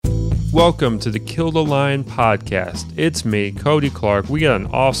Welcome to the Kill the Lion podcast. It's me, Cody Clarke. We got an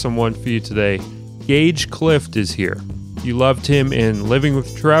awesome one for you today. Gage Clift is here. You loved him in Living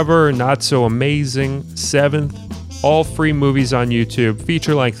with Trevor, Not So Amazing, Seventh, all free movies on YouTube,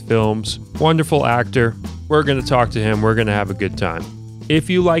 feature-length films, wonderful actor. We're going to talk to him. We're going to have a good time. If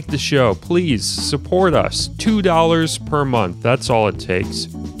you like the show, please support us. $2 per month. That's all it takes.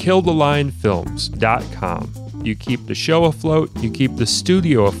 KillTheLionFilms.com. You keep the show afloat. You keep the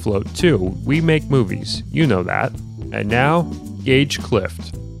studio afloat, too. We make movies. You know that. And now, Gage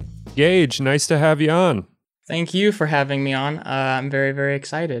Clift. Gage, nice to have you on. Thank you for having me on. I'm very, very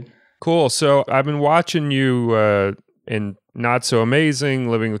excited. Cool. So I've been watching you in Not So Amazing,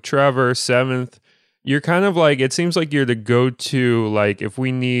 Living with Trevor, Seventh. You're kind of like, it seems like you're the go-to, like if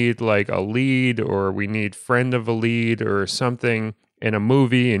we need like a lead or we need friend of a lead or something in a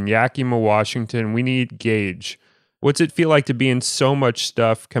movie in Yakima, Washington, we need Gage. What's it feel like to be in so much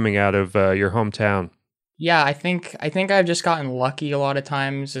stuff coming out of your hometown? Yeah, I think I've just gotten lucky a lot of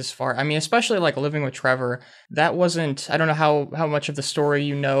times especially like Living with Trevor. That wasn't, I don't know how much of the story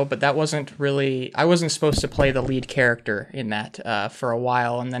you know, but that wasn't really, I wasn't supposed to play the lead character in that for a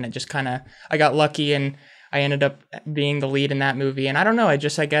while. And then it just kind of, I got lucky and I ended up being the lead in that movie. And I don't know, I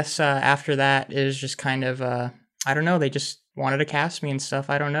guess after that is just kind of, I don't know, they just wanted to cast me and stuff.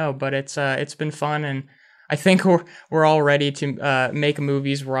 I don't know, but it's been fun. And I think we're all ready to make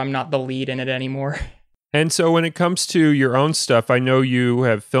movies where I'm not the lead in it anymore. And so when it comes to your own stuff, I know you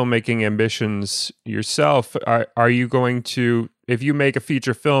have filmmaking ambitions yourself. Are you going to, if you make a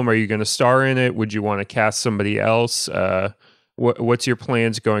feature film, are you going to star in it? Would you want to cast somebody else? What's your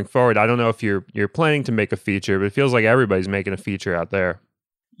plans going forward? I don't know if you're planning to make a feature, but it feels like everybody's making a feature out there.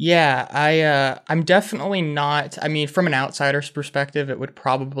 Yeah, I'm definitely not. I mean, from an outsider's perspective, it would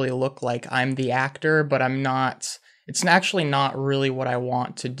probably look like I'm the actor, but I'm not. It's actually not really what I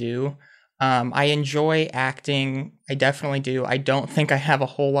want to do. I enjoy acting. I definitely do. I don't think I have a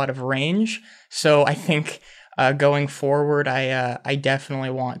whole lot of range. So I think going forward, I definitely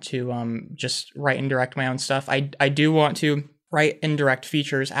want to just write and direct my own stuff. I do want to write and direct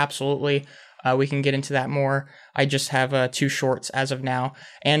features. Absolutely. We can get into that more. I just have 2 shorts as of now.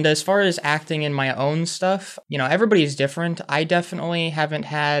 And as far as acting in my own stuff, everybody's different. I definitely haven't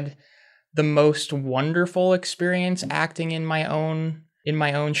had the most wonderful experience acting in my own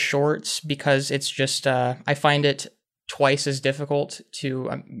shorts because it's just I find it twice as difficult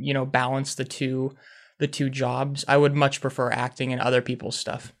to balance the two jobs. I would much prefer acting in other people's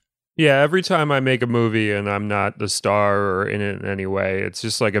stuff. Yeah, every time I make a movie and I'm not the star or in it in any way, it's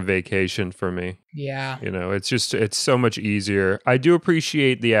just like a vacation for me. Yeah. It's so much easier. I do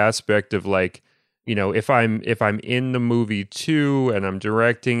appreciate the aspect of like, if I'm in the movie too and I'm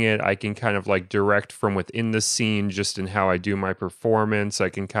directing it, I can kind of like direct from within the scene just in how I do my performance. I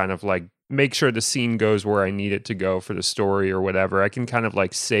can kind of like make sure the scene goes where I need it to go for the story or whatever. I can kind of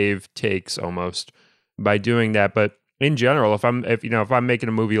like save takes almost by doing that. But in general, if I'm making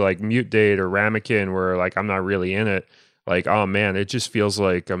a movie like Mute Date or Ramekin where like I'm not really in it, like, oh man, it just feels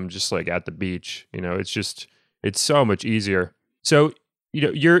like I'm just like at the beach. It's so much easier. So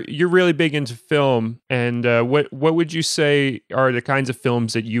you're really big into film, and what would you say are the kinds of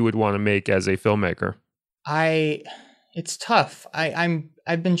films that you would want to make as a filmmaker? It's tough.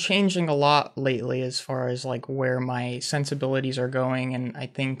 I've been changing a lot lately as far as like where my sensibilities are going, and I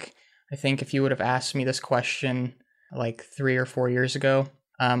think if you would have asked me this question like 3 or 4 years ago,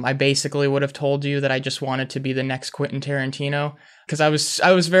 I basically would have told you that I just wanted to be the next Quentin Tarantino because I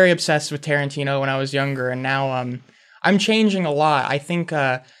was very obsessed with Tarantino when I was younger, and now I'm changing a lot. I think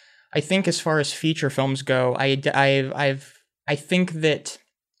as far as feature films go, I think that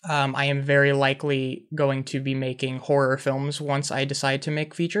I am very likely going to be making horror films once I decide to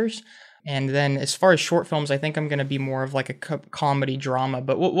make features. And then as far as short films, I think I'm going to be more of like a comedy drama,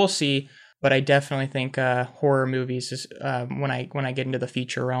 but we'll see. But I definitely think horror movies is when I get into the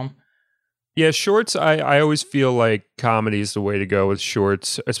feature realm. Yeah, shorts, I always feel like comedy is the way to go with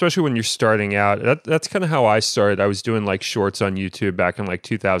shorts, especially when you're starting out. That's kind of how I started. I was doing like shorts on YouTube back in like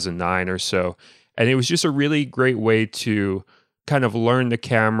 2009 or so. And it was just a really great way to kind of learn the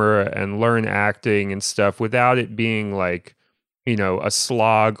camera and learn acting and stuff without it being like, a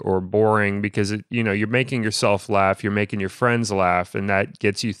slog or boring because, you're making yourself laugh, you're making your friends laugh, and that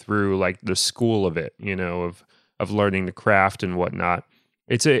gets you through like the school of it, of learning the craft and whatnot.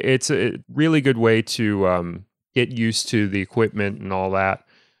 It's a really good way to get used to the equipment and all that.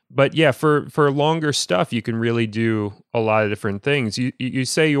 But yeah, for longer stuff, you can really do a lot of different things. You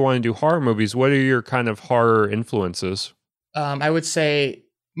say you want to do horror movies. What are your kind of horror influences? I would say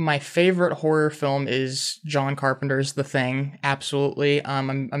My favorite horror film is John Carpenter's The Thing. Absolutely.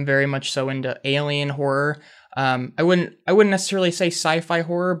 I'm very much so into alien horror. I wouldn't necessarily say sci-fi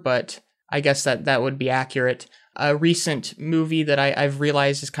horror, but I guess that would be accurate. A recent movie that I've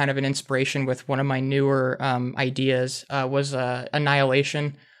realized is kind of an inspiration with one of my newer ideas was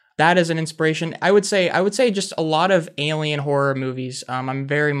Annihilation. That is an inspiration. I would say just a lot of alien horror movies. I'm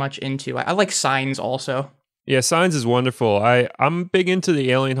very much into. I like Signs also. Yeah, Signs is wonderful. I'm big into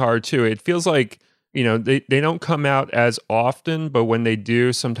the alien horror too. It feels like, they don't come out as often, but when they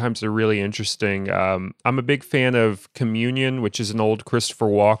do, sometimes they're really interesting. I'm a big fan of Communion, which is an old Christopher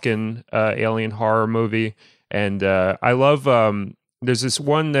Walken alien horror movie. And I love, there's this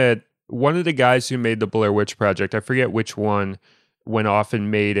one that one of the guys who made the Blair Witch Project, I forget which one, went off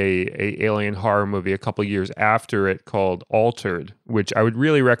and made a alien horror movie a couple years after it called Altered, which I would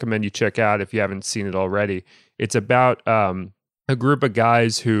really recommend you check out if you haven't seen it already. It's about a group of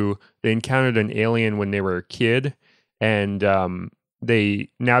guys who they encountered an alien when they were a kid, and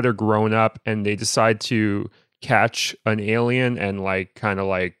they're grown up and they decide to catch an alien and like kind of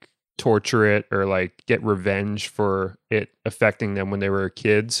like torture it or like get revenge for it affecting them when they were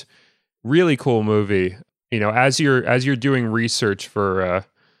kids. Really cool movie. As you're doing research for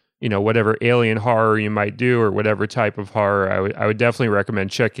whatever alien horror you might do or whatever type of horror, I would definitely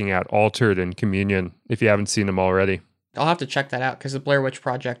recommend checking out Altered and Communion if you haven't seen them already. I'll have to check that out because the Blair Witch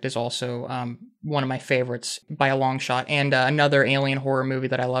Project is also one of my favorites by a long shot. And another alien horror movie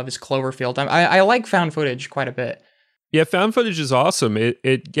that I love is Cloverfield. I like found footage quite a bit. Yeah, found footage is awesome.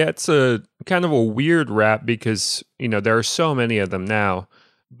 It gets a kind of a weird rap because there are so many of them now,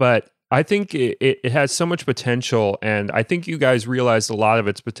 but I think it has so much potential, and I think you guys realized a lot of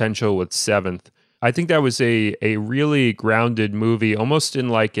its potential with Seventh. I think that was a really grounded movie, almost in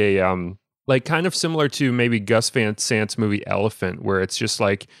like a like kind of similar to maybe Gus Van Sant's movie Elephant, where it's just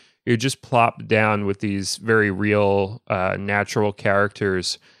like you're just plopped down with these very real, natural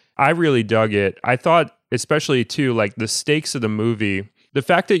characters. I really dug it. I thought, especially too, like the stakes of the movie, the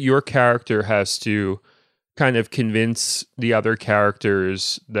fact that your character has to kind of convince the other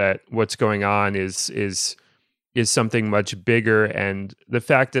characters that what's going on is something much bigger, and the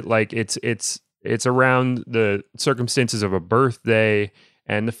fact that like it's around the circumstances of a birthday,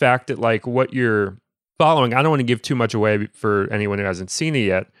 and the fact that like what you're following, I don't want to give too much away for anyone who hasn't seen it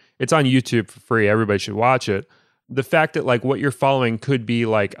yet. It's on YouTube for free. Everybody should watch it. The fact that like what you're following could be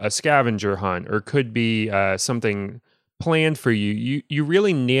like a scavenger hunt or could be something planned for you. You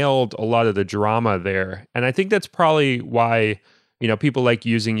really nailed a lot of the drama there. And I think that's probably why, people like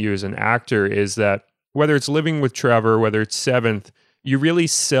using you as an actor, is that whether it's Living with Trevor, whether it's Seventh, you really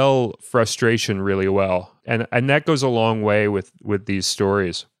sell frustration really well. And that goes a long way with these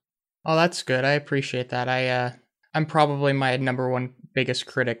stories. Oh, that's good. I appreciate that. I'm probably my number one biggest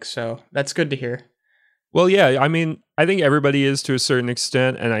critic, so that's good to hear. Well, yeah, I mean, I think everybody is to a certain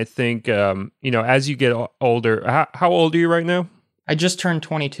extent, and I think as you get older, how old are you right now? I just turned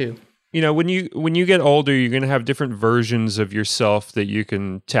 22. When you get older, you're going to have different versions of yourself that you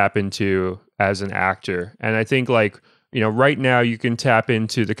can tap into as an actor. And I think like, right now you can tap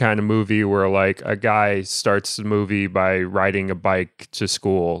into the kind of movie where like a guy starts the movie by riding a bike to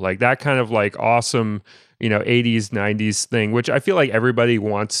school. Like that kind of like awesome, 80s, 90s thing, which I feel like everybody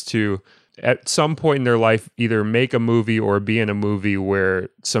wants to at some point in their life either make a movie or be in a movie where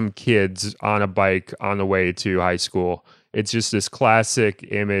some kids on a bike on the way to high school. It's just this classic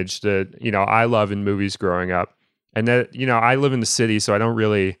image that, I love in movies growing up. And that, I live in the city, so I've never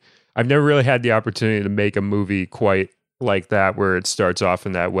really had the opportunity to make a movie quite like that, where it starts off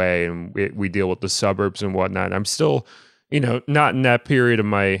in that way and we deal with the suburbs and whatnot. I'm still, not in that period of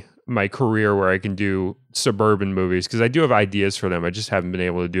my career where I can do suburban movies, because I do have ideas for them. I just haven't been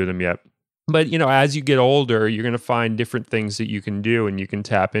able to do them yet. But, as you get older, you're going to find different things that you can do and you can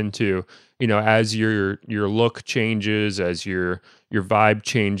tap into, as your look changes, as your vibe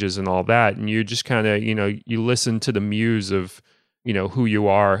changes and all that. And you just kind of, you listen to the muse of, who you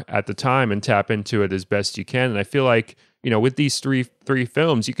are at the time and tap into it as best you can. And I feel like, with these three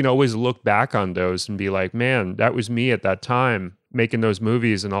films, you can always look back on those and be like, man, that was me at that time making those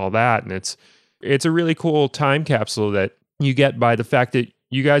movies and all that. And it's a really cool time capsule that you get by the fact that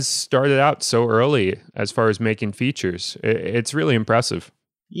you guys started out so early as far as making features. It's really impressive.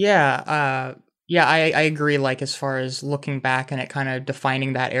 Yeah, I agree. Like as far as looking back and it kind of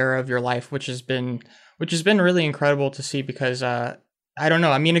defining that era of your life, which has been really incredible to see, because I don't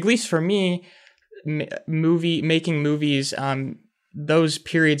know. I mean, at least for me, making movies, those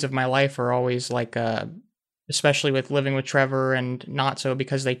periods of my life are always like, especially with Living with Trevor and Not So,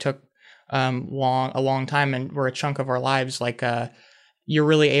 because they took a long time and were a chunk of our lives. Like you're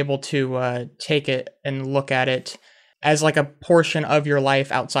really able to take it and look at it as like a portion of your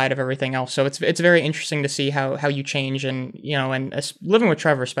life outside of everything else. So it's very interesting to see how you change, and living with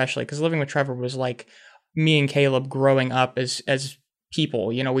Trevor especially, because living with Trevor was like me and Caleb growing up as people.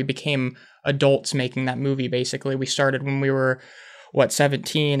 We became adults making that movie. Basically, we started when we were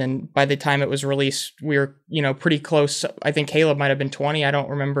 17, and by the time it was released, we were pretty close. I think Caleb might have been 20. I don't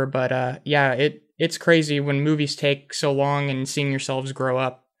remember, but yeah, it's crazy when movies take so long, and seeing yourselves grow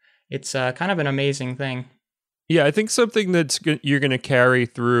up. It's kind of an amazing thing. Yeah, I think something you're going to carry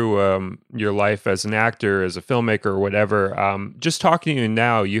through your life as an actor, as a filmmaker, or whatever. Just talking to you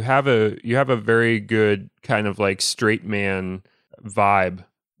now, you have a very good kind of like straight man vibe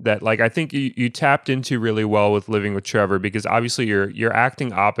that like I think you tapped into really well with Living with Trevor, because obviously you're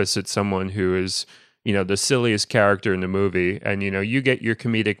acting opposite someone who is the silliest character in the movie, and you get your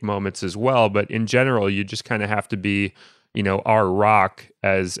comedic moments as well, but in general you just kind of have to be our rock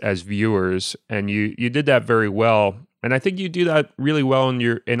as viewers, and you did that very well. And I think you do that really well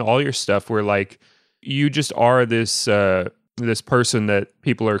in all your stuff, where like you just are this person that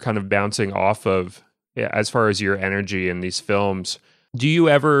people are kind of bouncing off of, as far as your energy in these films. Do you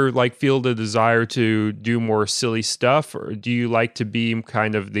ever like feel the desire to do more silly stuff, or do you like to be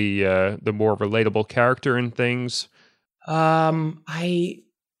kind of the more relatable character in things?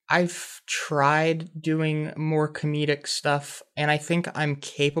 I've tried doing more comedic stuff, and I think I'm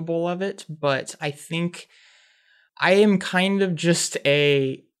capable of it, but I think I am kind of just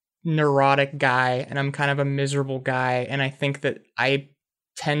a neurotic guy, and I'm kind of a miserable guy, and I think that I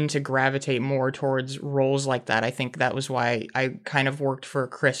tend to gravitate more towards roles like that. I think that was why I kind of worked for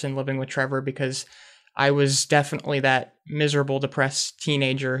Chris in Living with Trevor, because I was definitely that miserable, depressed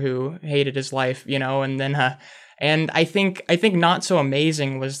teenager who hated his life, and then and I think Not So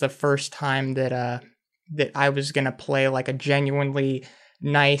Amazing was the first time that I was gonna play like a genuinely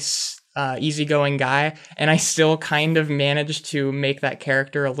nice, easygoing guy, and I still kind of managed to make that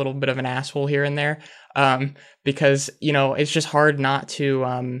character a little bit of an asshole here and there, because it's just hard not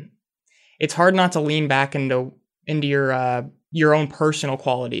to lean back into your own personal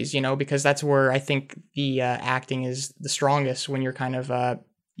qualities, because that's where I think the acting is the strongest, when you're kind of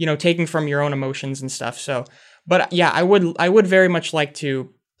taking from your own emotions and stuff. So, but yeah, I would very much like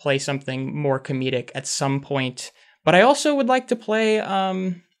to play something more comedic at some point, but I also would like to play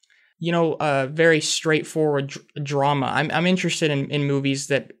a very straightforward drama. I'm interested in movies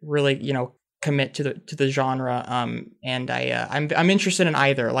that really commit to the genre, and I'm interested in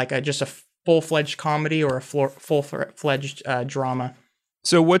either, like just a full-fledged comedy or a full-fledged drama.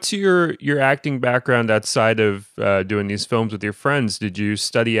 So what's your acting background outside of doing these films with your friends? Did you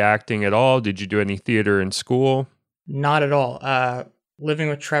study acting at all? Did you do any theater in school? Not at all. Living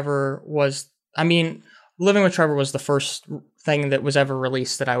with Trevor was the first thing that was ever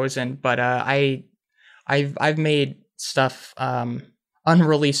released that I was in, but I've made stuff,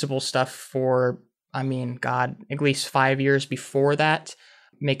 unreleasable stuff for, God, at least 5 years before that,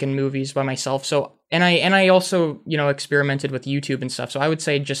 making movies by myself. So, and I also, experimented with YouTube and stuff. So I would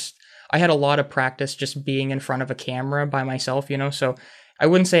say I had a lot of practice just being in front of a camera by myself, so I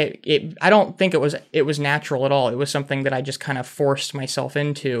wouldn't say I don't think it was natural at all. It was something that I just kind of forced myself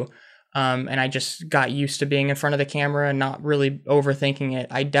into. And I just got used to being in front of the camera and not really overthinking it.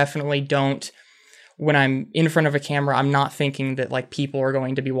 I definitely don't, when I'm in front of a camera, I'm not thinking that like people are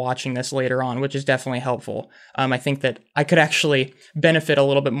going to be watching this later on, which is definitely helpful. I think that I could actually benefit a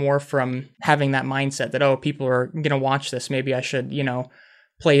little bit more from having that mindset that, oh, people are going to watch this. Maybe I should,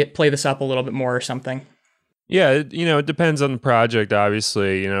 play this up a little bit more or something. Yeah, it depends on the project,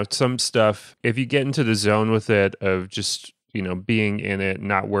 obviously. Some stuff, if you get into the zone with it of just, being in it,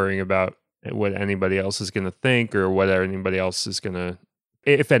 not worrying about what anybody else is going to think, or whether anybody else is going to,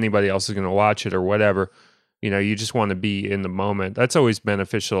 if anybody else is going to watch it or whatever, you just want to be in the moment. That's always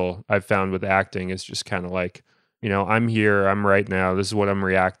beneficial, I've found, with acting. It's just kind of like, I'm here, I'm right now, this is what I'm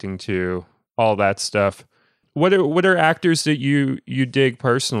reacting to, all that stuff. What are actors that you dig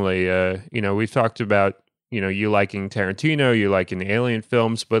personally? We've talked about, you liking Tarantino, you liking the Alien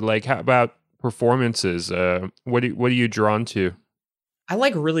films, but like, how about performances? What are you drawn to? I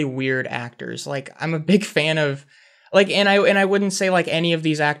like really weird actors. Like, I'm a big fan of, like, and I wouldn't say like any of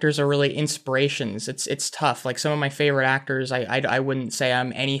these actors are really inspirations. It's tough. Like, some of my favorite actors, I wouldn't say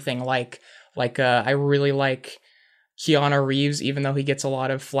I'm anything like I really like Keanu Reeves, even though he gets a lot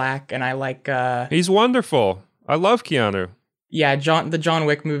of flack, and I like He's wonderful. I love Keanu. Yeah, the John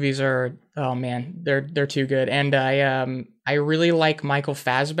Wick movies are, oh man, they're too good. And I really like Michael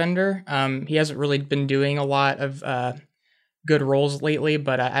Fassbender. He hasn't really been doing a lot of good roles lately,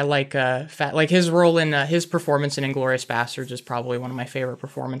 but I like like his role in his performance in Inglourious Basterds is probably one of my favorite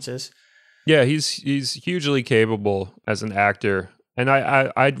performances. Yeah, he's hugely capable as an actor. And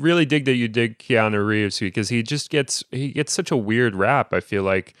I really dig that you dig Keanu Reeves because he gets such a weird rap, I feel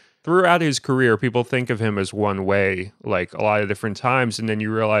like. Throughout his career, people think of him as one way, like a lot of different times, and then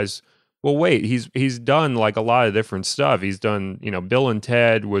you realize, well, wait, he's done like a lot of different stuff. He's done, Bill and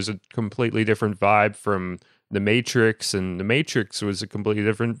Ted was a completely different vibe from The Matrix, and The Matrix was a completely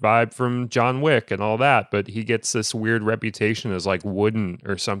different vibe from John Wick and all that. But he gets this weird reputation as like wooden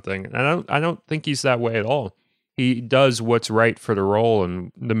or something. And I don't think he's that way at all. He does what's right for the role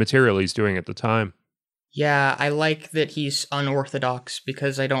and the material he's doing at the time. Yeah, I like that he's unorthodox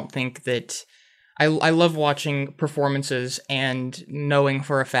because I don't think that I love watching performances and knowing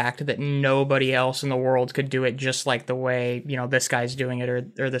for a fact that nobody else in the world could do it just like the way, this guy's doing it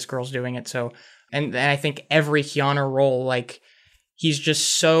or this girl's doing it. So, and I think every Keanu role, like, he's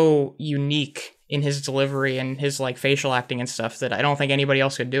just so unique in his delivery and his like facial acting and stuff that I don't think anybody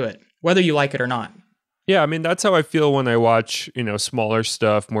else could do it, whether you like it or not. Yeah, I mean, that's how I feel when I watch, smaller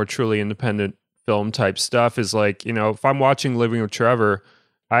stuff, more truly independent film type stuff is like, if I'm watching Living with Trevor,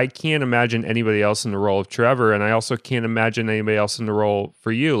 I can't imagine anybody else in the role of Trevor. And I also can't imagine anybody else in the role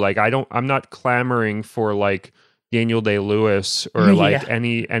for you. Like, I'm not clamoring for like Daniel Day-Lewis or like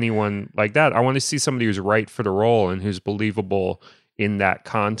Yeah. anyone like that. I want to see somebody who's right for the role and who's believable in that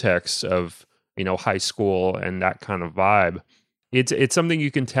context of, high school and that kind of vibe. It's something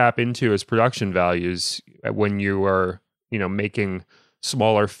you can tap into as production values when you are, making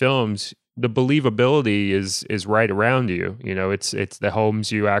smaller films. The believability is right around you. It's the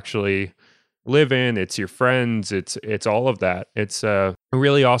homes you actually live in, it's your friends, it's all of that. It's a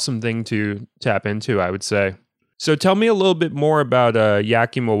really awesome thing to tap into, I would say. So tell me a little bit more about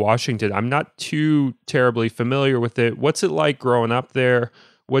Yakima, Washington. I'm not too terribly familiar with it. What's it like growing up there?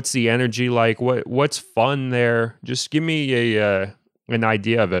 What's the energy like? What's fun there? Just give me an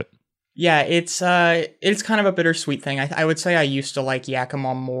idea of it. Yeah, it's kind of a bittersweet thing. I would say I used to like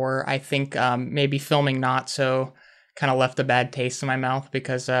Yakima more. I think maybe filming not so kind of left a bad taste in my mouth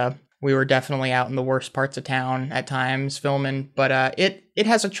because we were definitely out in the worst parts of town at times filming. But it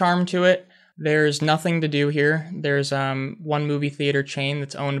has a charm to it. There's nothing to do here. There's one movie theater chain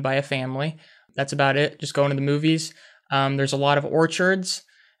that's owned by a family. That's about it. Just going to the movies. There's a lot of orchards,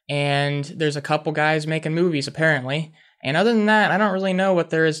 and there's a couple guys making movies apparently. And other than that, I don't really know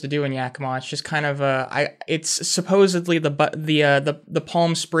what there is to do in Yakima. It's just kind of it's supposedly the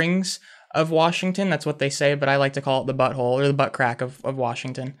Palm Springs of Washington. That's what they say, but I like to call it the butthole or the butt crack of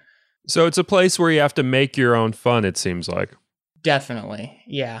Washington. So it's a place where you have to make your own fun, it seems like. Definitely,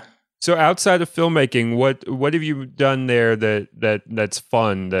 yeah. So outside of filmmaking, what have you done there that's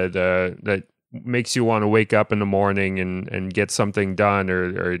fun that makes you want to wake up in the morning and get something done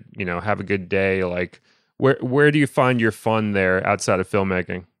or have a good day? Like where do you find your fun there outside of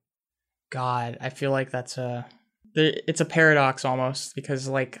filmmaking? God, I feel like it's a paradox almost because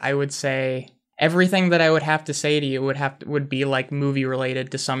like I would say everything that I would have to say to you would be like movie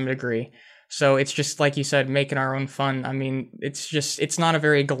related to some degree. So it's just like you said, making our own fun. I mean, it's not a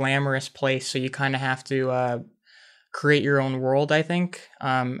very glamorous place, so you kind of have to create your own world, I think.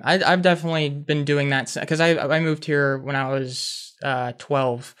 I've definitely been doing that because I moved here when I was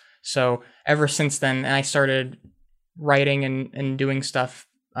 12. So ever since then, and I started writing and doing stuff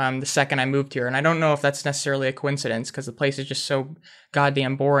the second I moved here. And I don't know if that's necessarily a coincidence because the place is just so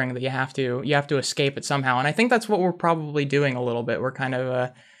goddamn boring that you have to escape it somehow. And I think that's what we're probably doing a little bit. We're kind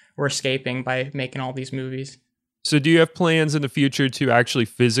of we're escaping by making all these movies. So do you have plans in the future to actually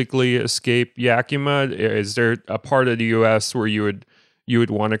physically escape Yakima? Is there a part of the US where you would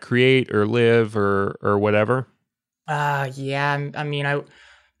want to create or live or whatever? Yeah, I mean,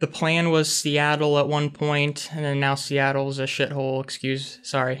 the plan was Seattle at one point, and then now Seattle's a shithole.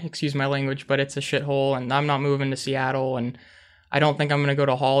 Excuse my language, but it's a shithole, and I'm not moving to Seattle, and I don't think I'm going to go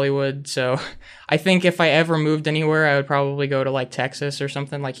to Hollywood. So I think if I ever moved anywhere, I would probably go to like Texas or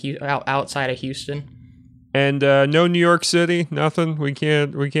something like outside of Houston. And no New York City, nothing. We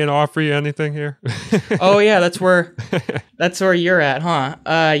can't offer you anything here. Oh yeah, that's where you're at, huh?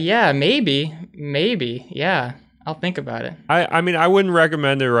 Yeah, maybe, yeah. I'll think about it. I mean, I wouldn't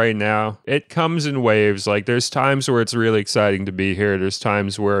recommend it right now. It comes in waves. Like, there's times where it's really exciting to be here. There's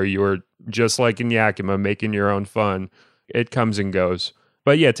times where you're just like in Yakima, making your own fun. It comes and goes.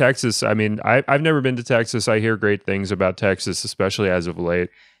 But yeah, Texas, I mean, I've never been to Texas. I hear great things about Texas, especially as of late.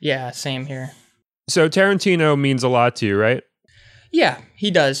 Yeah, same here. So Tarantino means a lot to you, right? Yeah, he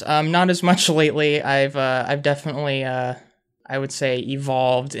does. Not as much lately. I've definitely I would say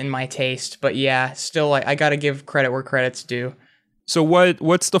evolved in my taste, but yeah, still I got to give credit where credit's due. So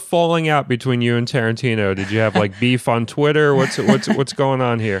what's the falling out between you and Tarantino? Did you have like beef on Twitter? What's going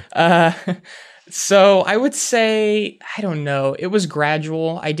on here? So I would say, I don't know. It was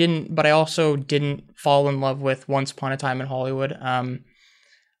gradual. But I also didn't fall in love with Once Upon a Time in Hollywood.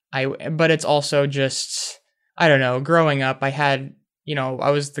 But it's also just, I don't know. Growing up, I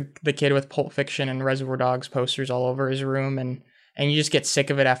was the kid with Pulp Fiction and Reservoir Dogs posters all over his room, and you just get sick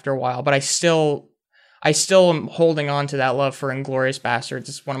of it after a while. But I still am holding on to that love for Inglourious Bastards.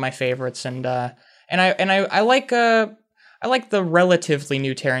 It's one of my favorites, and I like the relatively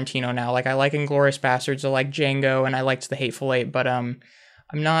new Tarantino now. Like, I like Inglourious Bastards, I like Django, and I liked The Hateful Eight, but I'm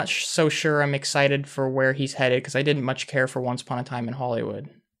not so sure I'm excited for where he's headed, because I didn't much care for Once Upon a Time in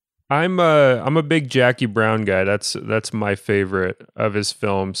Hollywood. I'm a big Jackie Brown guy. That's my favorite of his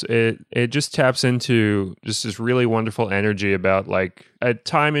films. It just taps into just this really wonderful energy about like a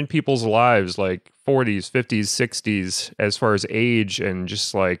time in people's lives, like 40s, 50s, 60s, as far as age and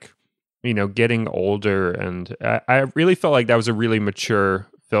just like, getting older. And I really felt like that was a really mature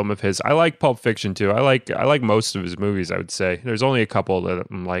film of his. I like Pulp Fiction too. I like most of his movies, I would say. There's only a couple that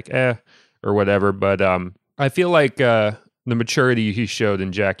I'm like, or whatever. But I feel like the maturity he showed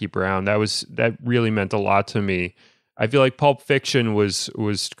in Jackie Brown, that really meant a lot to me. I feel like Pulp Fiction was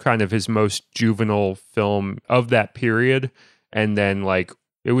kind of his most juvenile film of that period. And then like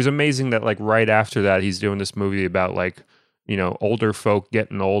it was amazing that like right after that he's doing this movie about like, older folk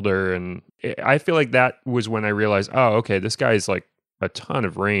getting older. And I feel like that was when I realized, oh, okay, this guy's like a ton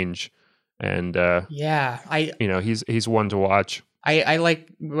of range. And he's one to watch. I like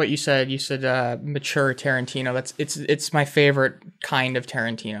what you said. You said mature Tarantino. It's my favorite kind of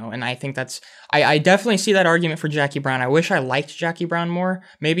Tarantino, and I think I definitely see that argument for Jackie Brown. I wish I liked Jackie Brown more.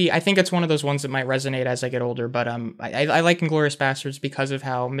 Maybe I think it's one of those ones that might resonate as I get older. But I like Inglourious Bastards because of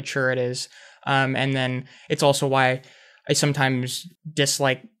how mature it is, and then it's also why I sometimes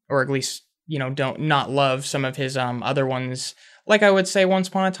dislike, or at least don't not love some of his other ones. Like I would say Once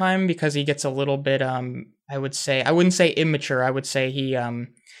Upon a Time, because he gets a little bit I wouldn't say immature. I would say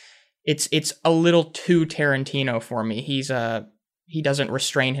it's a little too Tarantino for me. He doesn't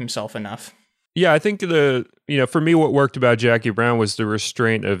restrain himself enough. Yeah, I think for me, what worked about Jackie Brown was the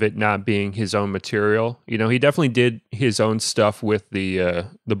restraint of it not being his own material. He definitely did his own stuff with the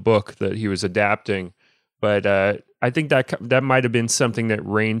book that he was adapting, but I think that might have been something that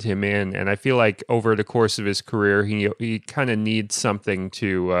reined him in. And I feel like over the course of his career, he kind of needs something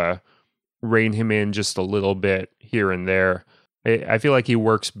to rein him in just a little bit here and there. I feel like he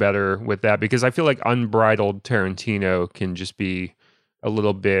works better with that, because I feel like unbridled Tarantino can just be a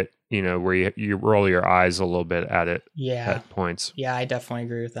little bit, where you roll your eyes a little bit at it at points. Yeah, I definitely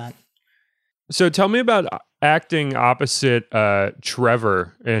agree with that. So tell me about acting opposite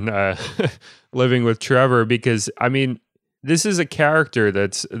Trevor in Living with Trevor, because I mean, this is a character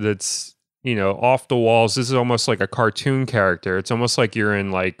that's off the walls. This is almost like a cartoon character. It's almost like you're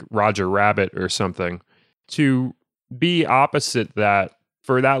in like Roger Rabbit or something. To be opposite that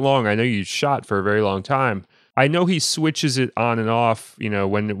for that long, I know you shot for a very long time. I know he switches it on and off.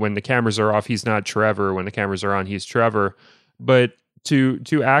 When the cameras are off, he's not Trevor. When the cameras are on, he's Trevor. But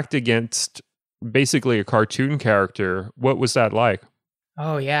to act against basically a cartoon character, what was that like?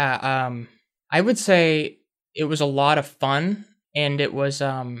 Oh yeah, I would say it was a lot of fun, and it was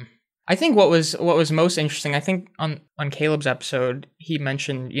I think what was most interesting, I think on Caleb's episode, he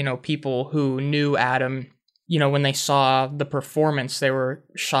mentioned, people who knew Adam, when they saw the performance, they were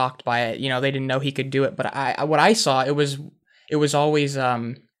shocked by it. They didn't know he could do it. But what I saw, it was always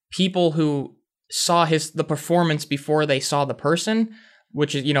people who saw the performance before they saw the person,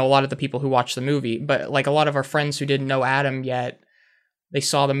 which is, a lot of the people who watched the movie. But like a lot of our friends who didn't know Adam yet, they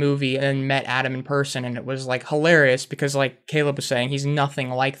saw the movie and met Adam in person, and it was like hilarious because, like Caleb was saying, he's nothing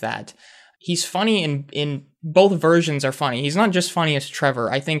like that. He's funny in both versions are funny. He's not just funny as Trevor,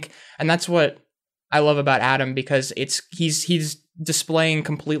 I think, and that's what I love about Adam, because he's displaying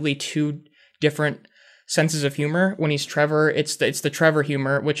completely two different senses of humor. When he's Trevor, it's the Trevor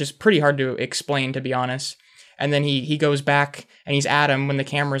humor, which is pretty hard to explain, to be honest. And then he goes back and he's Adam when the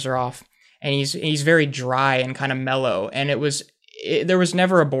cameras are off, and he's very dry and kind of mellow, and there was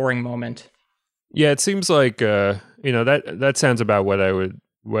never a boring moment. Yeah, it seems like that sounds about what I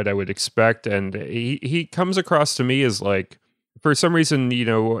would expect, and he comes across to me as like, for some reason,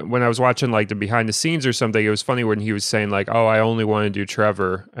 when I was watching like the behind the scenes or something, it was funny when he was saying like, "Oh, I only want to do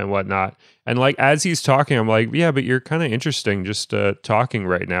Trevor and whatnot," and like as he's talking, I'm like, "Yeah, but you're kind of interesting just talking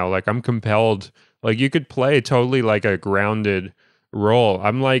right now. Like I'm compelled. Like you could play totally like a grounded role."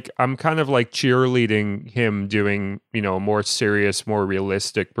 I'm kind of like cheerleading him doing, a more serious, more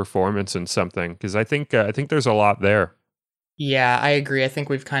realistic performance in something, because I think there's a lot there. Yeah, I agree. I think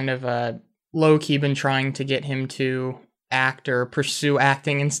we've kind of low key been trying to get him to act or pursue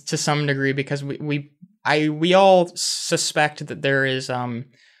acting to some degree because we all suspect that there is a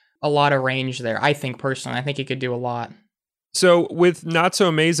lot of range there. I think personally, I think he could do a lot. So with Not So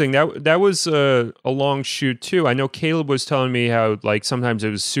Amazing, that was a long shoot too. I know Caleb was telling me how like sometimes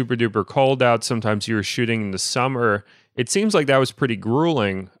it was super duper cold out. Sometimes you were shooting in the summer. It seems like that was pretty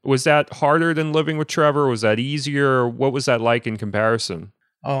grueling. Was that harder than Living with Trevor? Was that easier? What was that like in comparison?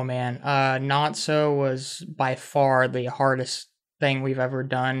 Oh man, Not So was by far the hardest thing we've ever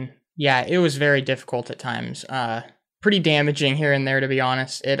done. Yeah, it was very difficult at times. Pretty damaging here and there, to be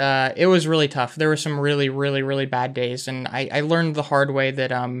honest. It was really tough. There were some really bad days, and I learned the hard way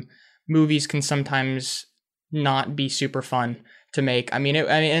that movies can sometimes not be super fun to make. And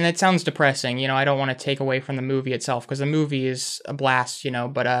it sounds depressing. I don't want to take away from the movie itself because the movie is a blast.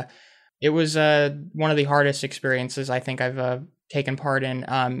 But it was one of the hardest experiences I think I've taken part in.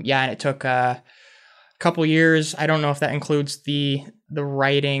 Yeah, and it took a couple years. I don't know if that includes the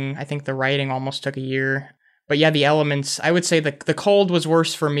writing. I think the writing almost took a year. But yeah, the elements. I would say the cold was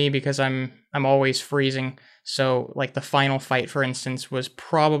worse for me because I'm always freezing. So like the final fight, for instance, was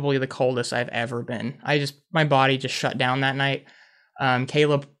probably the coldest I've ever been. My body just shut down that night.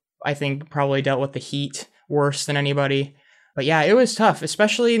 Caleb, I think, probably dealt with the heat worse than anybody. But yeah, it was tough,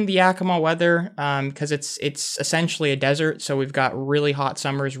 especially in the Yakima weather, because it's essentially a desert. So we've got really hot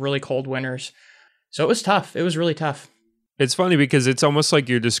summers, really cold winters. So it was tough. It was really tough. It's funny because it's almost like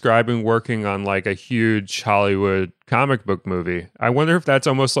you're describing working on like a huge Hollywood comic book movie. I wonder if that's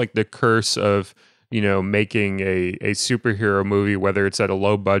almost like the curse of, making a superhero movie, whether it's at a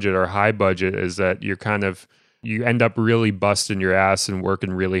low budget or high budget, is that you end up really busting your ass and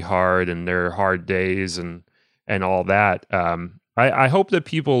working really hard, and there are hard days and all that. I hope that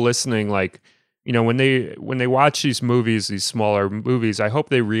people listening, like, when they watch these movies, these smaller movies, I hope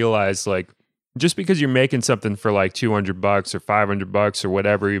they realize like, just because you're making something for like $200 or $500 or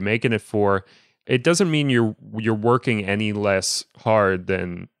whatever you're making it for, it doesn't mean you're working any less hard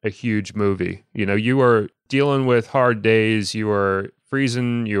than a huge movie. You are dealing with hard days, you are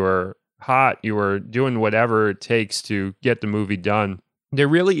freezing, you are hot, you are doing whatever it takes to get the movie done. There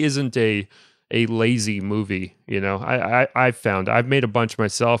really isn't a lazy movie. I've found I've made a bunch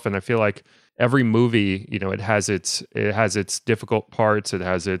myself, and I feel like every movie, it has its difficult parts, it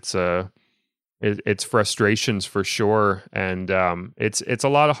has its frustrations for sure, and it's a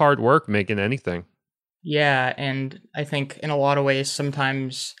lot of hard work making anything. Yeah, and I think in a lot of ways,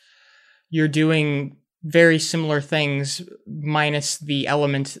 sometimes you're doing very similar things minus the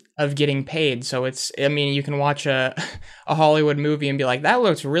element of getting paid. So you can watch a Hollywood movie and be like, that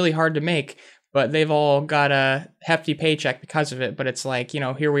looks really hard to make, but they've all got a hefty paycheck because of it. But it's like,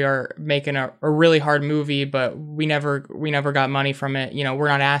 here we are making a really hard movie, but we never got money from it. We're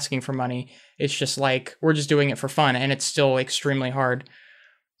not asking for money. It's just like, we're just doing it for fun, and it's still extremely hard.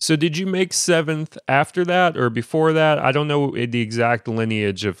 So did you make Seventh after that or before that? I don't know the exact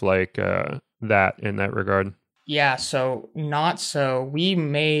lineage of like that in that regard. Yeah, so Not So. We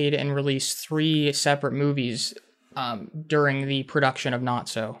made and released 3 separate movies during the production of Not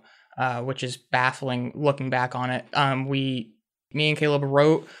So, which is baffling looking back on it. Me and Caleb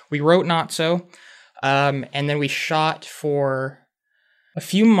wrote Not So, and then we shot for a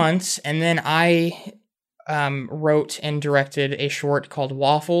few months, and then I wrote and directed a short called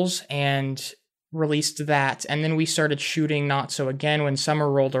Waffles and released that. And then we started shooting Not So again when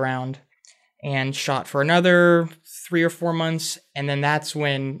summer rolled around and shot for another 3 or 4 months. And then that's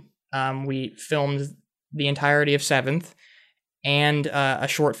when we filmed the entirety of Seventh and a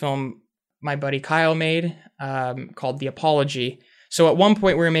short film my buddy Kyle made called The Apology. So at one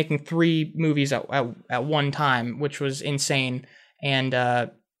point we were making 3 movies at one time, which was insane. And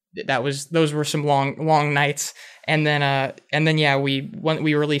those were some long nights. And then yeah, we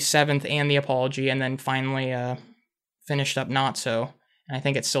released Seventh and The Apology, and then finally finished up Not So. And I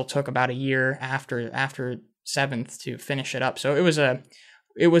think it still took about a year after Seventh to finish it up. So it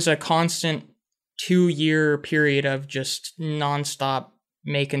was a constant 2-year period of just nonstop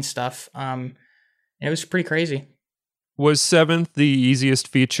making stuff. And it was pretty crazy. Was Seventh the easiest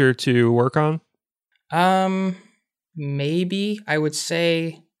feature to work on? Maybe I would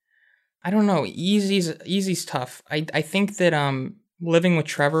say, I don't know. Easy's tough. I think that Living with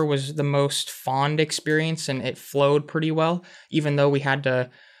Trevor was the most fond experience, and it flowed pretty well, even though we had to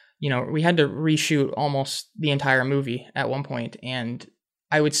reshoot almost the entire movie at one point. And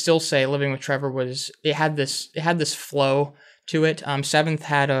I would still say Living with Trevor had this flow to it. Seventh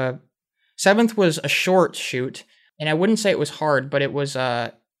was a short shoot, and I wouldn't say it was hard, but it was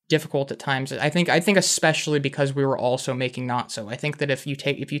difficult at times. I think especially because we were also making Not So. I think that if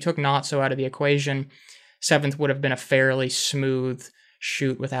you took Not So out of the equation, Seventh would have been a fairly smooth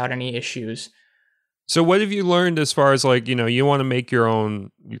shoot without any issues. So what have you learned as far as like, you want to make your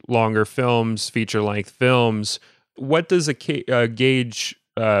own longer films, feature length films? What does a Gage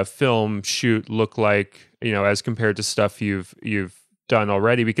film shoot look like, as compared to stuff you've done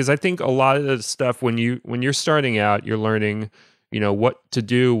already? Because I think a lot of the stuff when you're starting out, you're learning, what to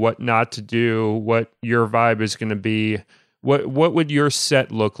do, what not to do, what your vibe is going to be. What would your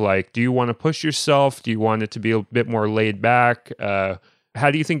set look like? Do you want to push yourself? Do you want it to be a bit more laid back? How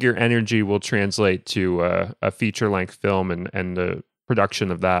do you think your energy will translate to a feature length film and the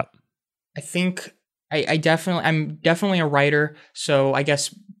production of that? I think I'm definitely a writer, so I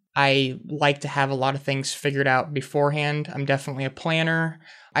guess I like to have a lot of things figured out beforehand. I'm definitely a planner.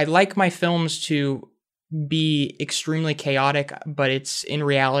 I like my films to be extremely chaotic, but in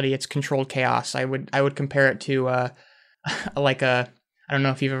reality it's controlled chaos. I would compare it to like I don't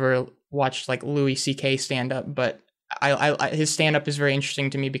know if you've ever watched like Louis C.K. stand up, but his stand up is very interesting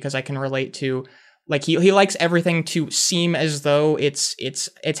to me because I can relate to, like, he likes everything to seem as though it's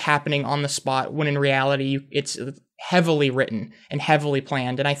happening on the spot, when in reality it's heavily written and heavily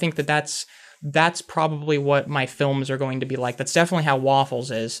planned. And I think that's probably what my films are going to be like. That's definitely how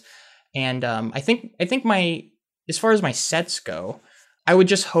Waffles is. And I think as far as my sets go, I would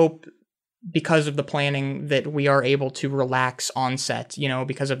just hope, because of the planning, that we are able to relax on set,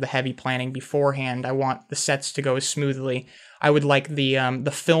 because of the heavy planning beforehand. I want the sets to go as smoothly. I would like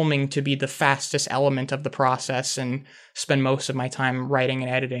the filming to be the fastest element of the process and spend most of my time writing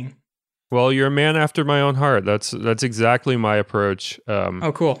and editing. Well, you're a man after my own heart. That's exactly my approach.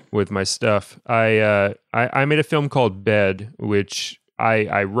 Oh, cool. With my stuff. I made a film called Bed, which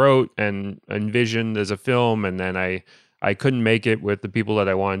I wrote and envisioned as a film, and then I couldn't make it with the people that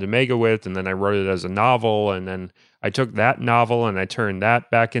I wanted to make it with, and then I wrote it as a novel, and then I took that novel and I turned that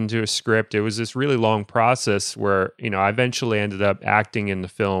back into a script. It was this really long process where, I eventually ended up acting in the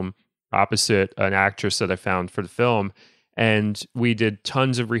film opposite an actress that I found for the film, and we did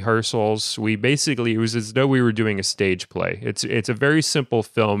tons of rehearsals. It was as though we were doing a stage play. It's a very simple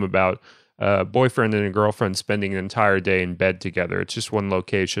film about a boyfriend and a girlfriend spending an entire day in bed together. It's just one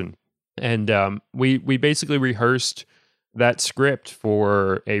location. And we basically rehearsed that script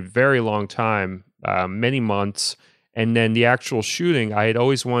for a very long time, many months. And then the actual shooting, I had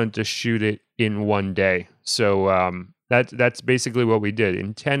always wanted to shoot it in one day. So that's basically what we did.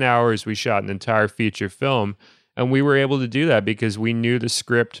 In 10 hours, we shot an entire feature film. And we were able to do that because we knew the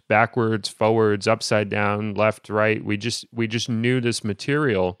script backwards, forwards, upside down, left, right. We just knew this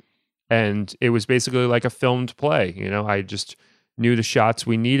material. And it was basically like a filmed play. I just knew the shots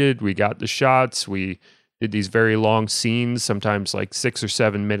we needed. We got the shots. We did these very long scenes, sometimes like 6 or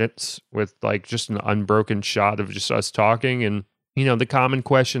 7 minutes, with like just an unbroken shot of just us talking. And, the common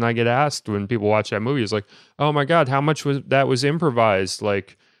question I get asked when people watch that movie is like, oh my God, how much was improvised?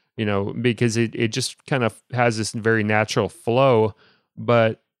 Like, because it just kind of has this very natural flow.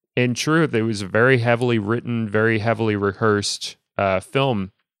 But in truth, it was a very heavily written, very heavily rehearsed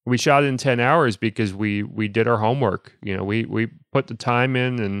film. We shot it in 10 hours because we did our homework. We put the time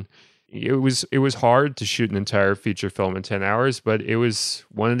in, and it was hard to shoot an entire feature film in 10 hours, but it was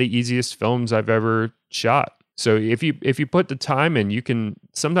one of the easiest films I've ever shot. So if you put the time in,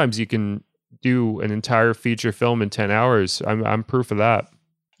 sometimes you can do an entire feature film in 10 hours. I'm proof of that.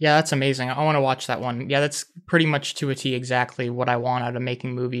 Yeah, that's amazing. I want to watch that one. Yeah, that's pretty much to a T exactly what I want out of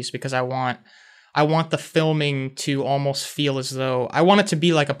making movies, because I want the filming to almost feel as though I want it to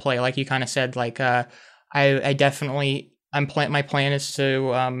be like a play, like you kind of said. Like I definitely my plan is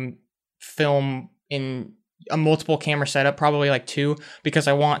to film in a multiple camera setup, probably like 2, because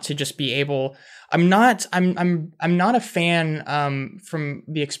I want to just be able. I'm not a fan from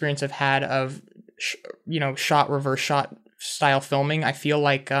the experience I've had of shot reverse shot style filming. I feel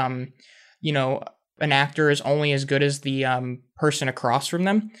like an actor is only as good as the person across from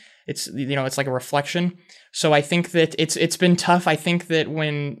them. It's it's like a reflection. So I think that it's been tough. I think that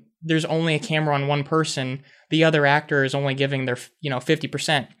when there's only a camera on one person, the other actor is only giving their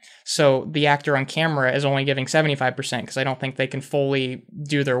 50%. So the actor on camera is only giving 75%, because I don't think they can fully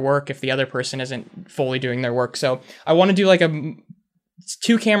do their work if the other person isn't fully doing their work. So I want to do like a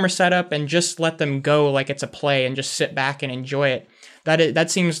 2 camera setup and just let them go like it's a play and just sit back and enjoy it.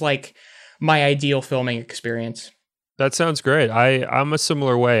 That seems like my ideal filming experience. That sounds great. I'm a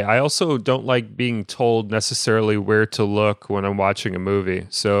similar way. I also don't like being told necessarily where to look when I'm watching a movie.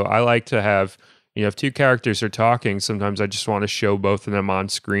 So I like to have, if 2 characters are talking, sometimes I just want to show both of them on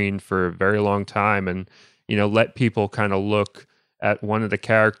screen for a very long time and, let people kind of look at one of the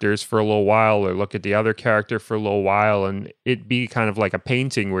characters for a little while or look at the other character for a little while, and it be kind of like a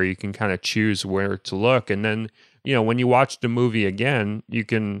painting where you can kind of choose where to look. And then, when you watch the movie again, you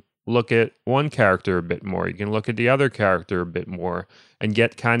can look at one character a bit more. You can look at the other character a bit more and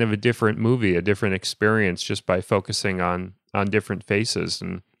get kind of a different movie, a different experience just by focusing on different faces.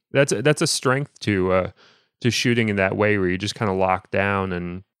 And that's a strength to shooting in that way, where you just kind of lock down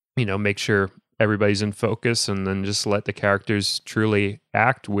and, make sure everybody's in focus, and then just let the characters truly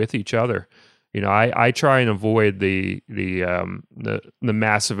act with each other. I try and avoid the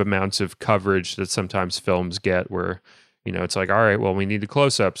massive amounts of coverage that sometimes films get, where it's like, all right, well, we need the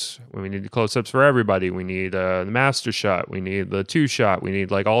close-ups. We need the close-ups for everybody. We need the master shot. We need the two shot. We need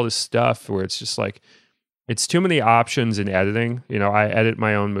like all this stuff, where it's just like, it's too many options in editing. I edit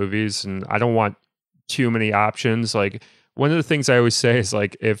my own movies, and I don't want too many options. Like, one of the things I always say is,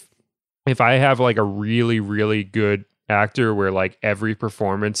 like, if I have like a really, really good actor where like every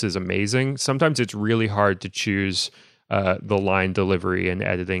performance is amazing, sometimes it's really hard to choose the line delivery and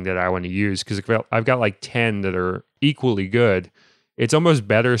editing that I want to use, because I've got like 10 that are equally good. It's almost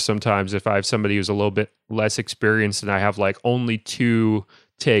better sometimes if I have somebody who's a little bit less experienced and I have like only 2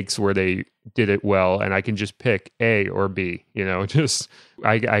 takes where they did it well, and I can just pick A or B. Just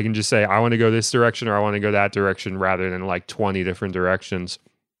I can just say, I want to go this direction or I want to go that direction, rather than like 20 different directions.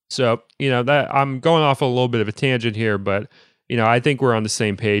 So, that I'm going off a little bit of a tangent here, but, I think we're on the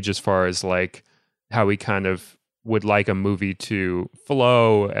same page as far as like how we kind of would like a movie to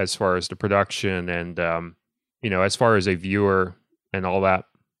flow as far as the production and, as far as a viewer and all that.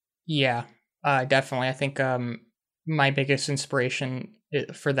 Yeah, definitely. I think my biggest inspiration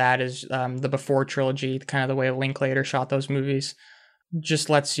for that is the Before trilogy, kind of the way Linklater shot those movies. Just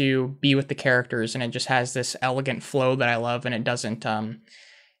lets you be with the characters, and it just has this elegant flow that I love, and it doesn't...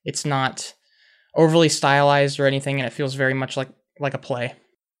 it's not overly stylized or anything, and it feels very much like a play.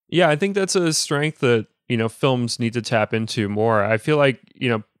 Yeah, I think that's a strength that, films need to tap into more. I feel like,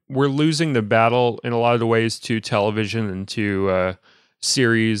 we're losing the battle in a lot of the ways to television and to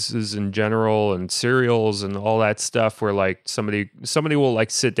series in general and serials and all that stuff, where like somebody will like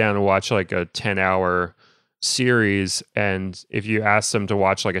sit down and watch like a 10-hour series, and if you ask them to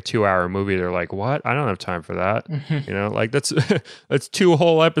watch like a 2-hour movie, they're like, what? I don't have time for that. Like that's 2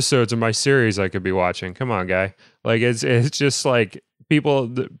 whole episodes of my series I could be watching. Come on, guy. Like it's just like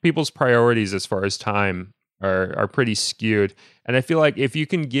people's priorities as far as time are pretty skewed. And I feel like if you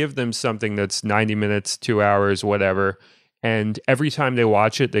can give them something that's 90 minutes, 2 hours, whatever, and every time they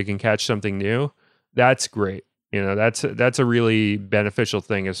watch it they can catch something new, that's great. That's a really beneficial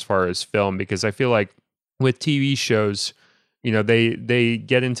thing as far as film, because I feel like with TV shows, they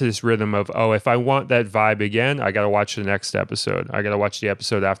get into this rhythm of, oh, if I want that vibe again, I got to watch the next episode. I got to watch the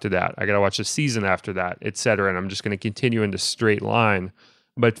episode after that. I got to watch the season after that, etc. And I'm just going to continue in the straight line.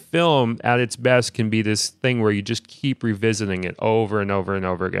 But film at its best can be this thing where you just keep revisiting it over and over and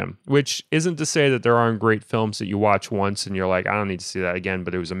over again, which isn't to say that there aren't great films that you watch once and you're like, I don't need to see that again,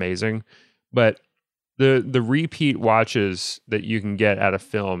 but it was amazing. But the repeat watches that you can get at a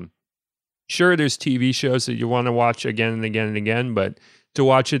film, sure, there's TV shows that you want to watch again and again and again, but to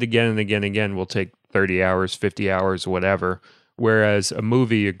watch it again and again and again will take 30 hours, 50 hours, whatever. Whereas a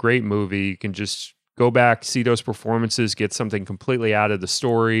movie, a great movie, you can just go back, see those performances, get something completely out of the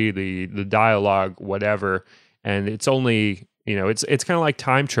story, the dialogue, whatever. And it's only, it's kind of like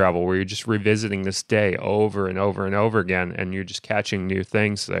time travel, where you're just revisiting this day over and over and over again, and you're just catching new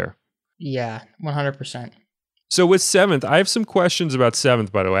things there. Yeah, 100%. So with Seventh, I have some questions about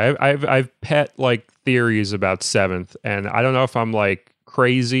Seventh, by the way. I've pet like theories about Seventh, and I don't know if I'm like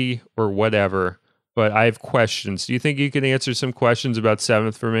crazy or whatever, but I have questions. Do you think you can answer some questions about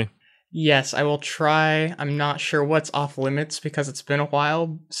Seventh for me? Yes, I will try. I'm not sure what's off limits because it's been a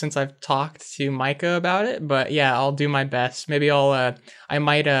while since I've talked to Micah about it, but yeah, I'll do my best. Maybe I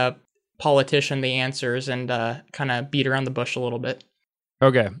might politician the answers and kind of beat around the bush a little bit.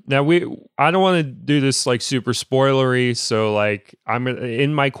 Okay. Now I don't want to do this like super spoilery, so like I'm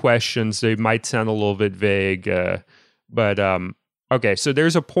in my questions, they might sound a little bit vague, but okay, so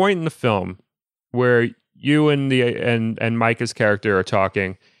there's a point in the film where you and Micah's character are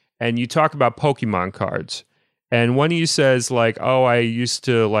talking, and you talk about Pokemon cards. And one of you says like, "Oh, I used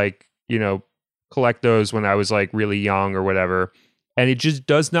to like, collect those when I was like really young or whatever." And it just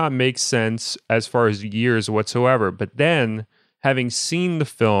does not make sense as far as years whatsoever. But then, having seen the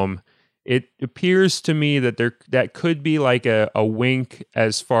film, it appears to me that that could be like a wink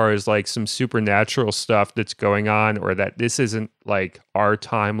as far as like some supernatural stuff that's going on, or that this isn't like our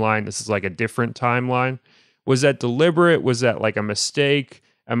timeline. This is like a different timeline. Was that deliberate? Was that like a mistake?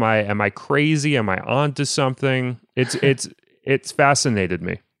 Am I crazy? Am I onto something? It's it's fascinated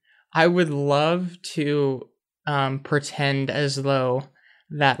me. I would love to pretend as though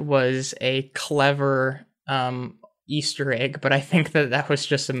that was a clever Easter egg, but I think that was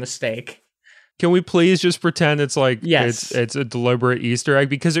just a mistake. Can we please just pretend it's like Yes. it's a deliberate Easter egg,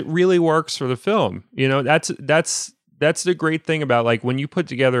 because it really works for the film. You know, that's the great thing about, like, when you put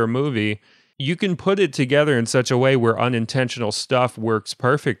together a movie, you can put it together in such a way where unintentional stuff works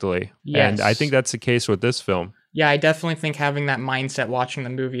perfectly. And I think Yes. that's the case with this film. Yeah, I definitely think having that mindset watching the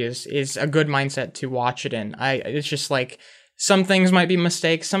movie is a good mindset to watch it in. It's just like some things might be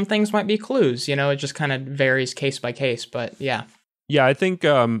mistakes, some things might be clues, you know, it just kind of varies case by case, but yeah. Yeah, I think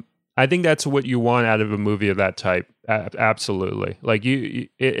that's what you want out of a movie of that type. Absolutely. Like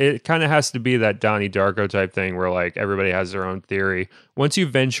it kind of has to be that Donnie Darko type thing where like everybody has their own theory. Once you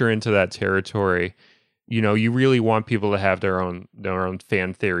venture into that territory, you know, you really want people to have their own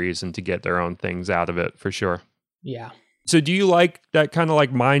fan theories and to get their own things out of it, for sure. Yeah. So do you like that kind of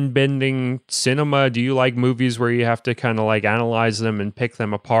like mind-bending cinema? Do you like movies where you have to kind of like analyze them and pick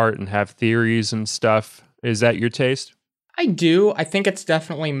them apart and have theories and stuff? Is that your taste? I do. I think it's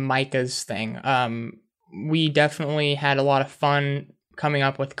definitely Micah's thing. We definitely had a lot of fun coming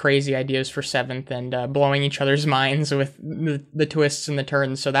up with crazy ideas for Seventh and blowing each other's minds with the twists and the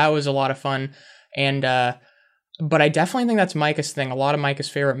turns. So that was a lot of fun. And but I definitely think that's Micah's thing. A lot of Micah's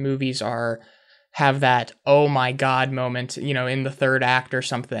favorite movies have that oh my god moment, you know, in the third act or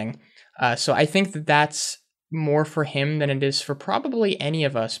something. So I think that's more for him than it is for probably any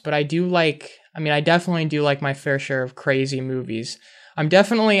of us. But I definitely do like my fair share of crazy movies. I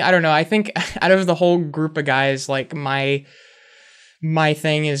don't know, I think out of the whole group of guys, like my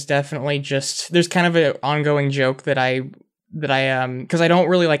thing is definitely just, there's kind of an ongoing joke that I because I don't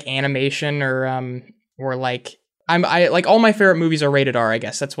really like animation or like, I like all my favorite movies are rated R, I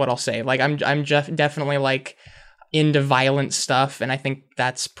guess. That's what I'll say. Like I'm definitely like into violent stuff, and I think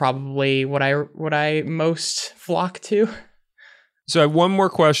that's probably what I most flock to. So I have one more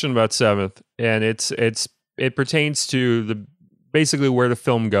question about Seventh, and it pertains to the basically where the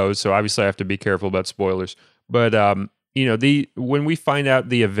film goes. So obviously I have to be careful about spoilers. But you know, when we find out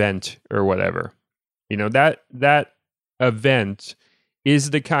the event or whatever, you know, that event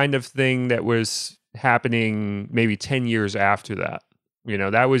is the kind of thing that was happening maybe 10 years after that. You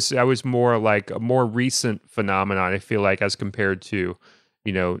know, that was more like a more recent phenomenon, I feel like, as compared to,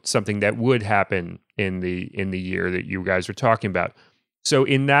 you know, something that would happen in the year that you guys are talking about. So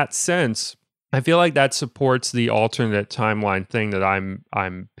in that sense, I feel like that supports the alternate timeline thing that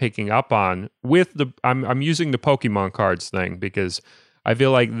I'm picking up on with I'm using the Pokemon cards thing, because I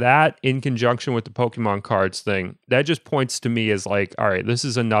feel like that in conjunction with the Pokemon cards thing, that just points to me as like, all right, this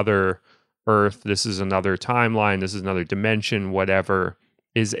is another Earth, this is another timeline, this is another dimension, whatever.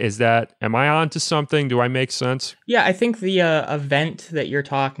 Is that, am I on to something? Do I make sense? Yeah, I think the event that you're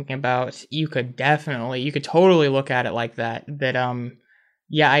talking about, you could totally look at it like that.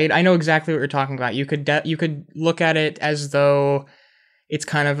 Yeah, I know exactly what you're talking about. You could look at it as though it's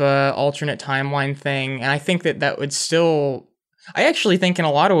kind of a alternate timeline thing, and I think that would still. I actually think in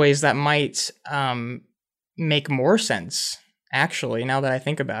a lot of ways that might make more sense. Actually, now that I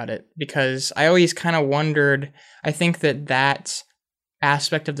think about it, because I always kind of wondered. I think that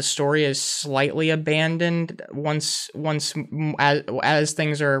aspect of the story is slightly abandoned once as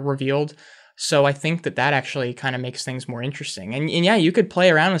things are revealed. So I think that actually kind of makes things more interesting. And yeah, you could play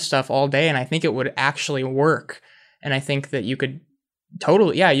around with stuff all day, and I think it would actually work. And I think that you could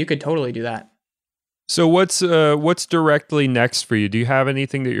totally do that. So what's directly next for you? Do you have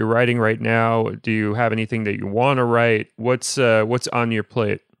anything that you're writing right now? Do you have anything that you want to write? What's on your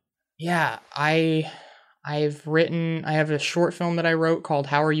plate? Yeah, I have a short film that I wrote called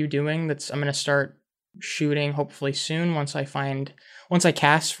How Are You Doing? I'm going to start shooting hopefully soon once I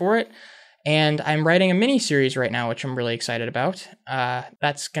cast for it. And I'm writing a mini series right now, which I'm really excited about.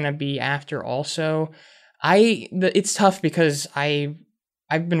 That's going to be after also. It's tough because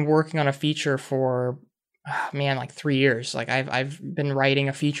I've been working on a feature for like 3 years. Like I've been writing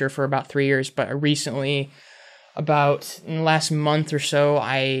a feature for about 3 years, but recently, about in the last month or so,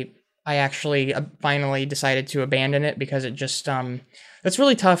 I actually finally decided to abandon it because it just that's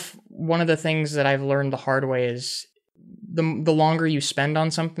really tough. One of the things that I've learned the hard way is the longer you spend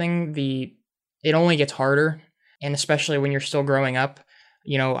on something, it only gets harder, and especially when you're still growing up.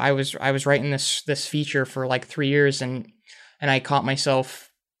 You know, I was writing this feature for like 3 years, and I caught myself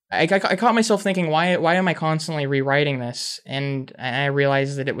thinking, why am I constantly rewriting this? And I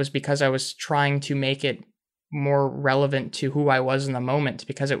realized that it was because I was trying to make it more relevant to who I was in the moment,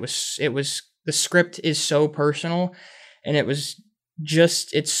 because it was the script is so personal, and it was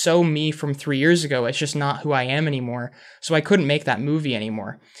it's so me from 3 years ago. It's just not who I am anymore. So I couldn't make that movie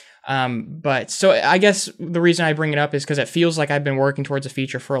anymore. But so I guess the reason I bring it up is because it feels like I've been working towards a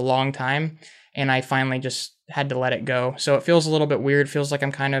feature for a long time, and I finally just had to let it go. So it feels a little bit weird. Feels like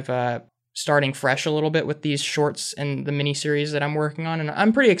I'm kind of starting fresh a little bit with these shorts and the mini series that I'm working on, and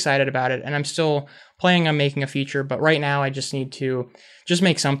I'm pretty excited about it. And I'm still planning on making a feature, but right now I just need to just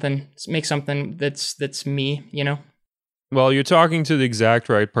make something that's me, you know. Well, you're talking to the exact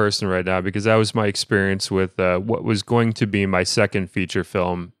right person right now, because that was my experience with what was going to be my second feature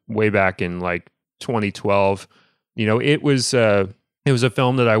film way back in like 2012. You know, it was a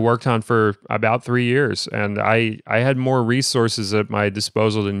film that I worked on for about 3 years, and I had more resources at my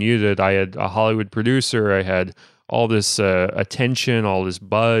disposal than you did. I had a Hollywood producer. I had all this attention, all this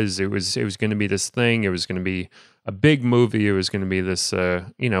buzz. It was going to be this thing. It was going to be a big movie. It was going to be this,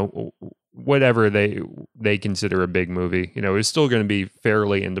 whatever they consider a big movie. You know, it was still going to be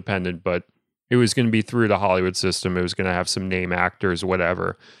fairly independent, but it was going to be through the Hollywood system. It was going to have some name actors,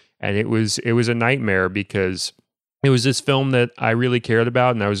 whatever. And it was a nightmare, because it was this film that I really cared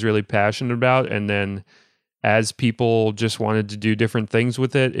about and I was really passionate about. And then as people just wanted to do different things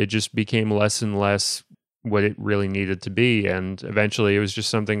with it, it just became less and less what it really needed to be. And eventually it was just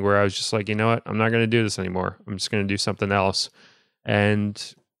something where I was just like, you know what? I'm not going to do this anymore. I'm just going to do something else.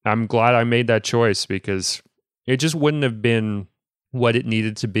 And I'm glad I made that choice, because it just wouldn't have been what it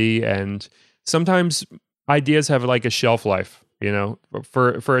needed to be. And sometimes ideas have like a shelf life. You know,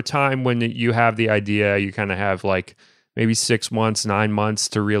 for a time when you have the idea, you kind of have like maybe 6 months, 9 months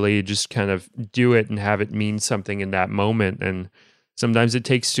to really just kind of do it and have it mean something in that moment. And sometimes it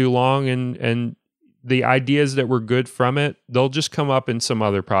takes too long, and the ideas that were good from it, they'll just come up in some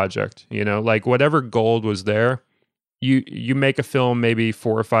other project. You know, like whatever gold was there, you make a film maybe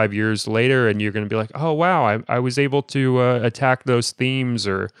 4 or 5 years later, and you're going to be like, oh wow, I was able to attack those themes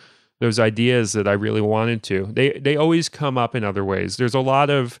or those ideas that I really wanted to. They always come up in other ways. There's a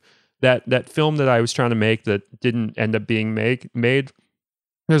lot of that film that I was trying to make that didn't end up being made.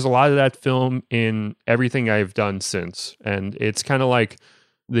 There's a lot of that film in everything I've done since, and it's kind of like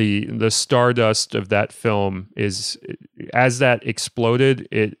the stardust of that film is, as that exploded,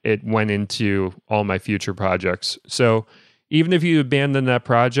 it went into all my future projects. So even if you abandon that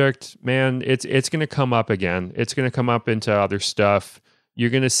project, man, it's going to come up again. It's going to come up into other stuff. You're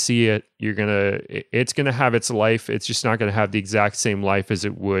going to see it. It's going to have its life. It's just not going to have the exact same life as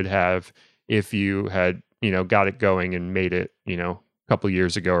it would have if you had, got it going and made it, a couple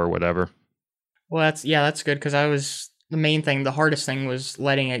years ago or whatever. Well, that's good, because the hardest thing was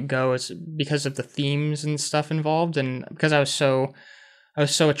letting it go, is because of the themes and stuff involved, and because I was so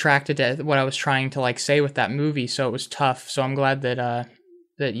attracted to what I was trying to like say with that movie, so it was tough. So I'm glad that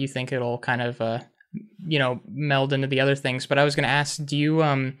you think it'll kind of meld into the other things. But I was going to ask,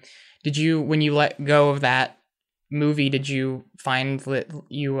 did you, when you let go of that movie, did you find that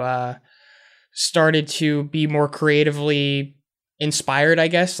you started to be more creatively inspired, I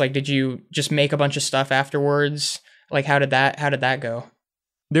guess? Like, did you just make a bunch of stuff afterwards? Like, how did that go?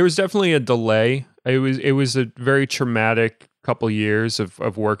 There was definitely a delay. It was a very traumatic couple years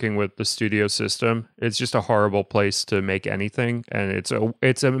of working with the studio system. It's just a horrible place to make anything, and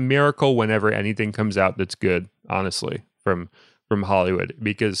it's a miracle whenever anything comes out that's good, honestly, from Hollywood,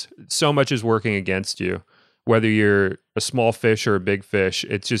 because so much is working against you. Whether you're a small fish or a big fish,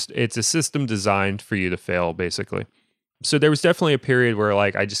 it's a system designed for you to fail, basically. So there was definitely a period where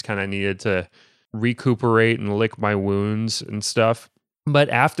like I just kind of needed to recuperate and lick my wounds and stuff. But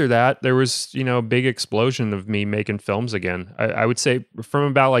after that, there was, a big explosion of me making films again. I would say from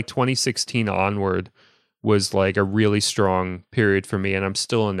about like 2016 onward was like a really strong period for me. And I'm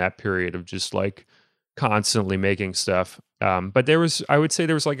still in that period of just like constantly making stuff. But I would say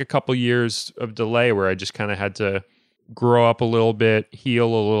there was like a couple years of delay where I just kind of had to grow up a little bit, heal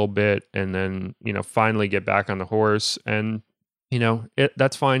a little bit, and then, finally get back on the horse. And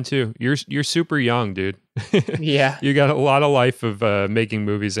that's fine too. You're super young, dude. Yeah. You got a lot of life of making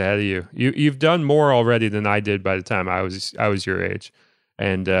movies ahead of you. You've done more already than I did by the time I was your age,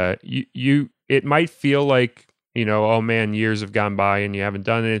 and it might feel like oh man, years have gone by and you haven't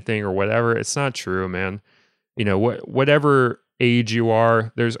done anything or whatever. It's not true, man. Whatever age you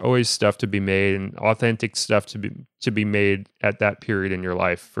are, there's always stuff to be made and authentic stuff to be made at that period in your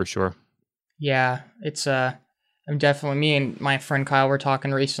life, for sure. Yeah, it's I'm definitely, me and my friend Kyle were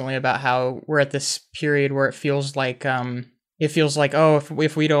talking recently about how we're at this period where it feels like oh,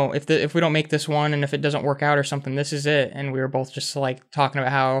 if we don't make this one, and if it doesn't work out or something, this is it. And we were both just like talking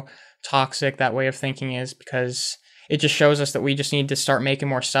about how toxic that way of thinking is, because it just shows us that we just need to start making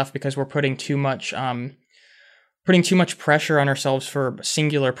more stuff, because we're putting too much putting too much pressure on ourselves for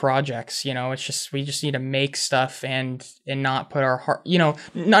singular projects. It's just, we just need to make stuff and not put our heart,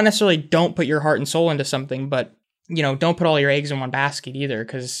 not necessarily don't put your heart and soul into something, but don't put all your eggs in one basket either.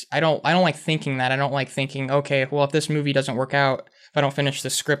 Cause I don't like thinking that. I don't like thinking, okay, well, if this movie doesn't work out, if I don't finish the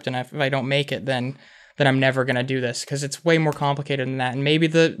script and if I don't make it, then I'm never going to do this. Cause it's way more complicated than that. And maybe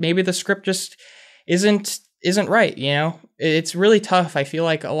the script just isn't right. It's really tough. I feel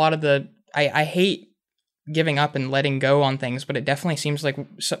like a lot of I hate giving up and letting go on things, but it definitely seems like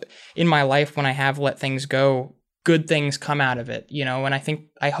in my life, when I have let things go, good things come out of it, and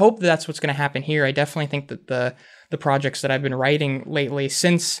I hope that's what's going to happen here. I definitely think that the projects that I've been writing lately,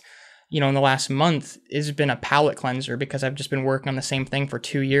 since, in the last month, has been a palate cleanser, because I've just been working on the same thing for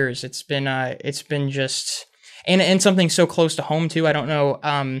 2 years. It's been just, and something so close to home too. I don't know.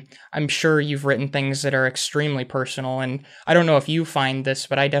 I'm sure you've written things that are extremely personal, and I don't know if you find this,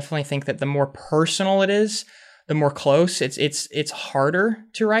 but I definitely think that the more personal it is, the more close it's harder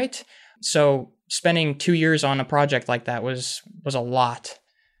to write. So spending 2 years on a project like that was a lot.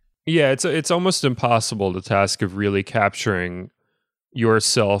 Yeah, it's almost impossible, the task of really capturing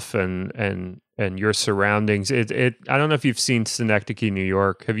yourself and your surroundings. I don't know if you've seen Synecdoche, New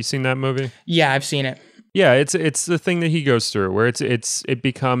York. Have you seen that movie? Yeah, I've seen it. Yeah, it's the thing that he goes through, where it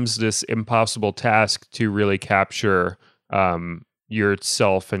becomes this impossible task to really capture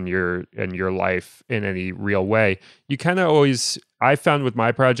yourself and your life in any real way. You kind of always, I found with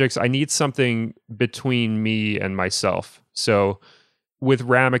my projects, I need something between me and myself. So with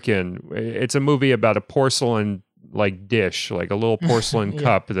Ramekin, it's a movie about a porcelain like dish, like a little porcelain Yeah.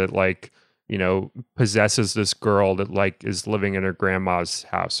 cup that like, possesses this girl that like is living in her grandma's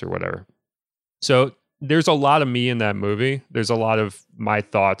house or whatever. So there's a lot of me in that movie. There's a lot of my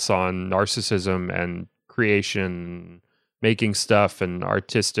thoughts on narcissism and creation, making stuff and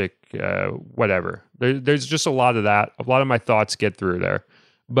artistic, whatever. There's just a lot of that. A lot of my thoughts get through there.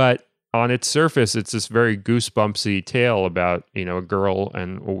 But on its surface, it's this very goosebumpsy tale about, a girl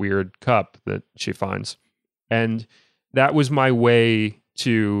and a weird cup that she finds. And that was my way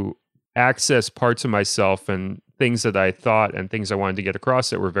to access parts of myself and things that I thought and things I wanted to get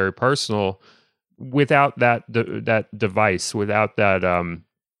across that were very personal, without that device, without that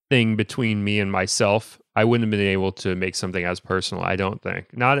thing between me and myself. I wouldn't have been able to make something as personal, I don't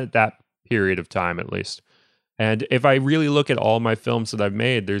think. Not at that period of time, at least. And if I really look at all my films that I've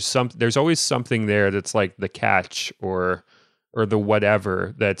made, there's always something there that's like the catch or the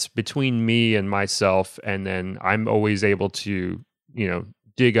whatever that's between me and myself, and then I'm always able to,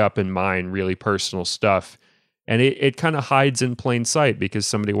 dig up and mine really personal stuff. And it kind of hides in plain sight, because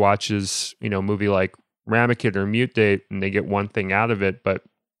somebody watches, a movie like Ramekin or Mute Date and they get one thing out of it. But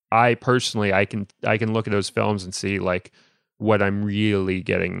I personally, I can look at those films and see like what I'm really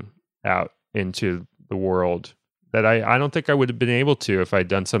getting out into the world that I don't think I would have been able to if I'd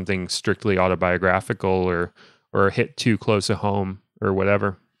done something strictly autobiographical or hit too close at home or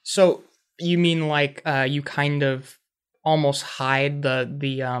whatever. So you mean like you kind of almost hide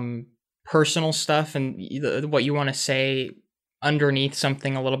the personal stuff and what you want to say underneath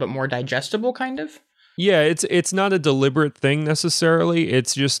something a little bit more digestible, kind of? Yeah, it's not a deliberate thing necessarily.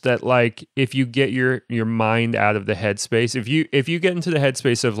 It's just that like if you get your mind out of the headspace, if you get into the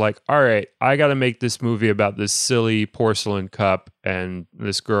headspace of like, all right, I got to make this movie about this silly porcelain cup and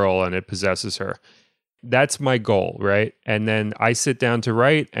this girl and it possesses her. That's my goal, right? And then I sit down to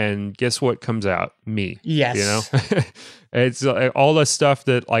write, and guess what comes out? Me. Yes. It's all the stuff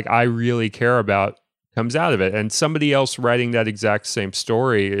that like I really care about comes out of it, and somebody else writing that exact same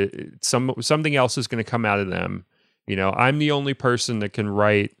story, something else is going to come out of them. I'm the only person that can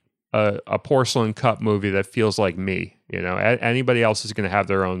write a porcelain cup movie that feels like me. Anybody else is going to have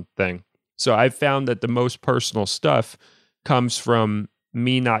their own thing. So I've found that the most personal stuff comes from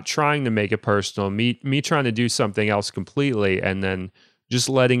me not trying to make it personal, me trying to do something else completely, and then just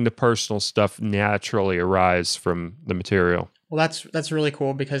letting the personal stuff naturally arise from the material. Well, that's really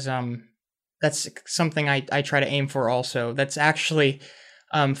cool, because that's something I try to aim for also. That's actually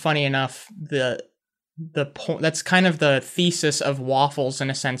funny enough, the point, that's kind of the thesis of Waffles in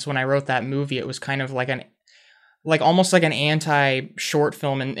a sense. When I wrote that movie, it was kind of like almost like an anti-short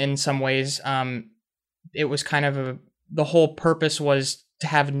film in some ways. It was kind of the whole purpose was to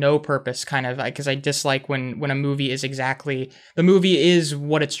have no purpose, kind of, because I dislike when a movie is exactly, the movie is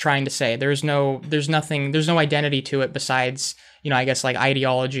what it's trying to say. There's no identity to it besides, I guess like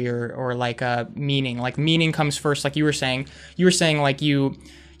ideology or like meaning. Like meaning comes first, like you were saying like you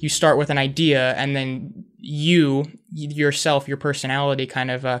start with an idea, and then yourself, your personality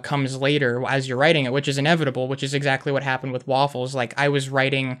kind of comes later as you're writing it, which is inevitable, which is exactly what happened with Waffles. Like I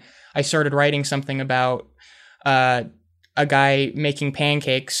started writing something about uh, a guy making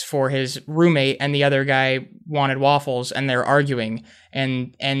pancakes for his roommate and the other guy wanted waffles, and they're arguing,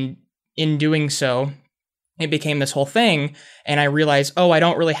 and in doing so it became this whole thing, and I realized, oh, I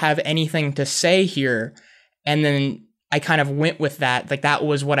don't really have anything to say here. And then I kind of went with that. Like, that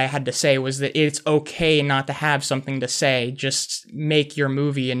was what I had to say, was that it's okay not to have something to say. Just make your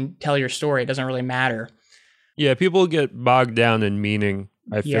movie and tell your story. It doesn't really matter. Yeah, people get bogged down in meaning,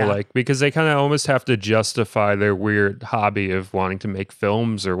 I feel like, because they kind of almost have to justify their weird hobby of wanting to make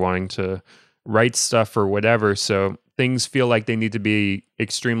films or wanting to write stuff or whatever. So things feel like they need to be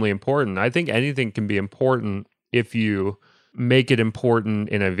extremely important. I think anything can be important if you make it important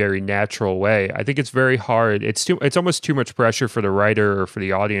in a very natural way. I think it's very hard. It's almost too much pressure for the writer or for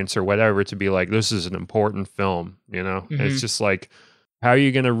the audience or whatever to be like, this is an important film, you know? Mm-hmm. It's just like, how are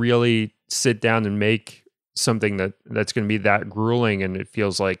you going to really sit down and make something that's going to be that grueling, and it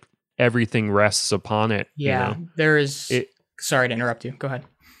feels like everything rests upon it? Yeah, you know? there is... Sorry to interrupt you. Go ahead.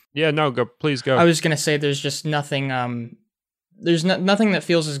 Yeah, no, please go. I was going to say there's just nothing... there's nothing that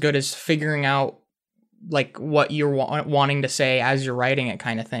feels as good as figuring out like what you're wanting to say as you're writing it,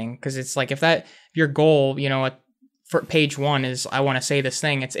 kind of thing. Because it's like, if your goal, you know, for page 1 is, I want to say this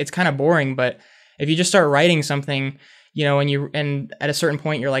thing, it's kind of boring. But if you just start writing something, you know, and at a certain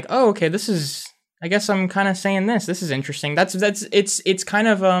point you're like, oh, okay, this is... I guess I'm kind of saying this. This is interesting. It's kind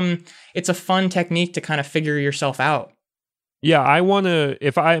of it's a fun technique to kind of figure yourself out. Yeah, I want to,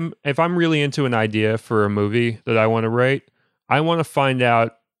 if I'm really into an idea for a movie that I want to write, I want to find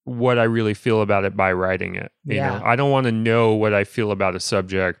out what I really feel about it by writing it. You know, I don't want to know what I feel about a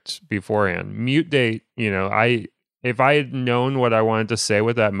subject beforehand. Mute Date, you know, if I had known what I wanted to say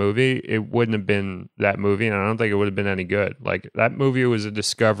with that movie, it wouldn't have been that movie, and I don't think it would have been any good. Like, that movie was a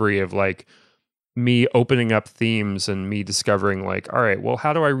discovery of like me opening up themes and me discovering like, all right, well,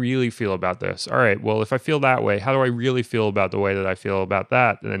 how do I really feel about this? All right, well, if I feel that way, how do I really feel about the way that I feel about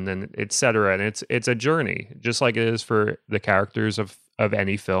that? And then et cetera. And it's a journey, just like it is for the characters of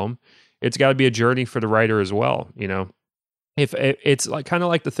any film. It's got to be a journey for the writer as well. You know, if it's like kind of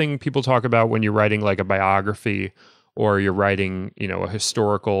like the thing people talk about when you're writing like a biography, or you're writing, you know, a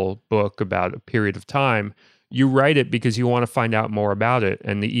historical book about a period of time. You write it because you want to find out more about it,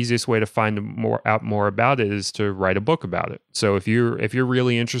 and the easiest way to find out more about it is to write a book about it. So if you're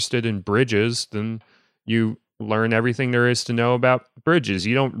really interested in bridges, then you learn everything there is to know about bridges.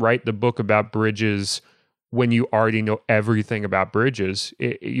 You don't write the book about bridges when you already know everything about bridges.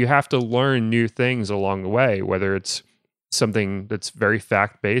 You have to learn new things along the way, whether it's something that's very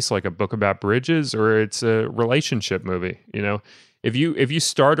fact-based, like a book about bridges, or it's a relationship movie. You know, if you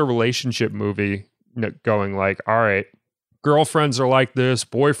start a relationship movie going like, all right, girlfriends are like this,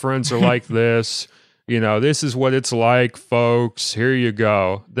 boyfriends are like this, you know, this is what it's like, folks, here you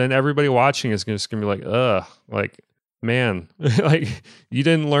go, then everybody watching is just gonna be like, ugh, like, man, like, you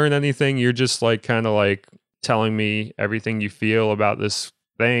didn't learn anything. You're just like kind of like telling me everything you feel about this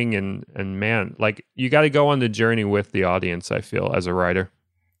thing, and man, like, you got to go on the journey with the audience, I feel, as a writer.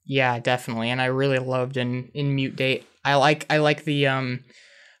 Yeah, definitely. And I really loved in Mute Date, I like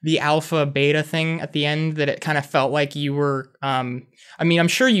the alpha beta thing at the end, that it kind of felt like you were, I mean, I'm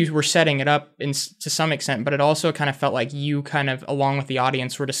sure you were setting it up to some extent, but it also kind of felt like you kind of, along with the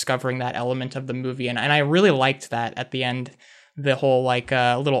audience, were discovering that element of the movie. And I really liked that at the end, the whole like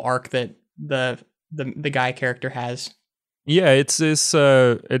little arc that the guy character has. Yeah, it's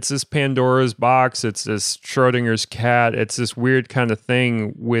this Pandora's box. It's this Schrodinger's cat. It's this weird kind of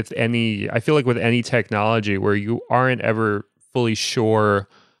thing I feel like with any technology, where you aren't ever fully sure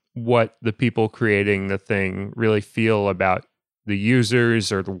what the people creating the thing really feel about the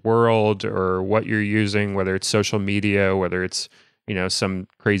users or the world or what you're using, whether it's social media, whether it's, you know, some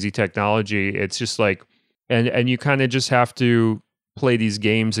crazy technology. It's just like, and you kind of just have to play these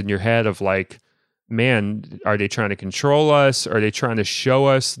games in your head of like, man, are they trying to control us? Are they trying to show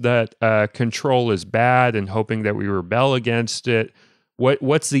us that control is bad and hoping that we rebel against it?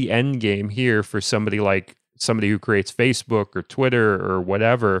 What's the end game here for somebody who creates Facebook or Twitter or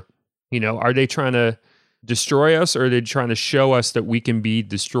whatever? You know, are they trying to destroy us, or are they trying to show us that we can be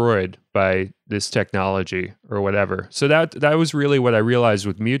destroyed by this technology or whatever? So that was really what I realized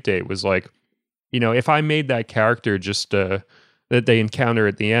with Mute Date, was like, you know, if I made that character just that they encounter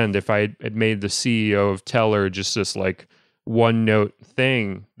at the end, if I had made the CEO of Teller just this like one note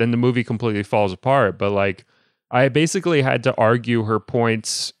thing, then the movie completely falls apart. But like, I basically had to argue her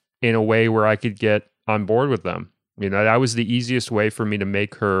points in a way where I could get on board with them. You know, that was the easiest way for me to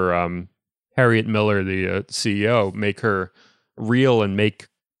make her, Harriet Miller, the CEO, make her real and make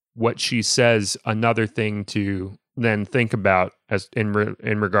what she says another thing to then think about as in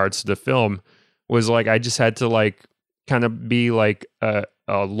regards to the film, was like I just had to like kind of be like a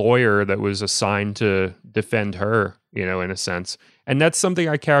lawyer that was assigned to defend her, you know, in a sense. And that's something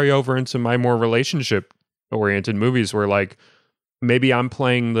I carry over into my more relationship oriented movies where like maybe I'm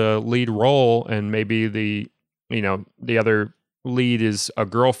playing the lead role and maybe the other lead is a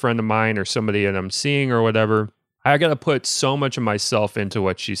girlfriend of mine or somebody that I'm seeing or whatever. I got to put so much of myself into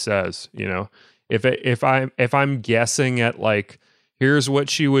what she says, you know. If I'm guessing at like here's what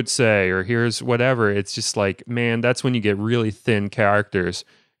she would say or here's whatever, it's just like, man, that's when you get really thin characters.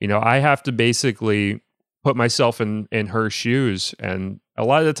 You know, I have to basically put myself in her shoes, and a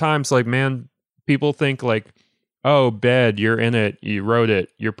lot of the times like, man, people think like, oh, Bed, you're in it, you wrote it,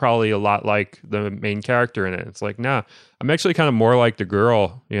 you're probably a lot like the main character in it. It's like, nah, I'm actually kind of more like the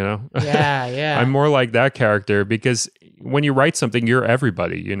girl, you know? Yeah, yeah. I'm more like that character because when you write something, you're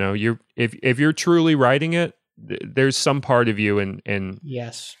everybody, you know? If you're truly writing it, there's some part of you in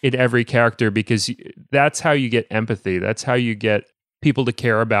Yes. in every character because that's how you get empathy. That's how you get people to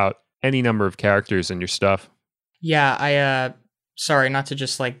care about any number of characters in your stuff. Yeah, I sorry, not to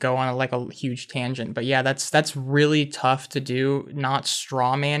just like go on a huge tangent, but yeah, that's really tough to do, not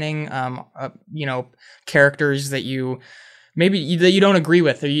straw manning you know, characters that you that you don't agree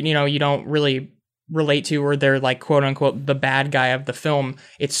with or you know, you don't really relate to, or they're like quote unquote the bad guy of the film.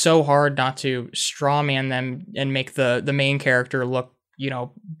 It's so hard not to straw man them and make the main character look, you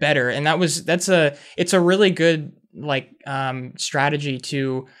know, better. And it's a really good like strategy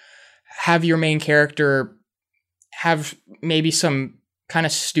to have your main character have maybe some kind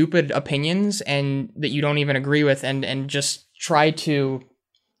of stupid opinions and that you don't even agree with, and just try to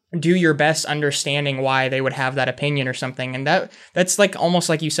do your best understanding why they would have that opinion or something. And that's like almost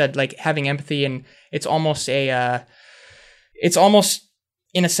like you said, like having empathy, and it's almost it's almost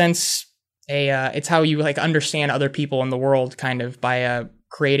in a sense it's how you like understand other people in the world, kind of by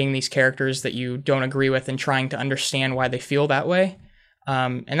creating these characters that you don't agree with and trying to understand why they feel that way.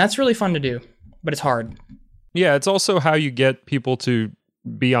 And that's really fun to do, but it's hard. Yeah, it's also how you get people to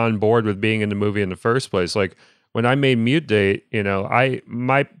be on board with being in the movie in the first place. Like when I made Mute Date, you know,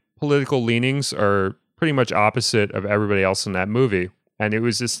 my political leanings are pretty much opposite of everybody else in that movie. And it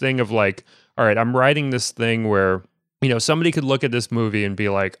was this thing of like, all right, I'm writing this thing where, you know, somebody could look at this movie and be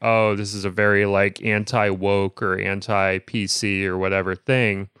like, oh, this is a very like anti-woke or anti-PC or whatever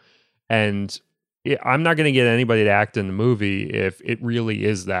thing. And I'm not going to get anybody to act in the movie if it really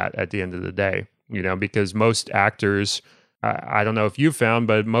is that at the end of the day. You know, because most actors, I don't know if you've found,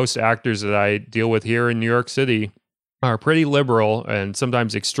 but most actors that I deal with here in New York City are pretty liberal and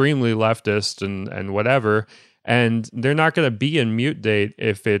sometimes extremely leftist and whatever. And they're not going to be in Mute Date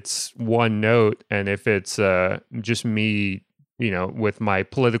if it's one note and if it's just me, you know, with my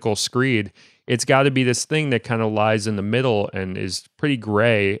political screed. It's got to be this thing that kind of lies in the middle and is pretty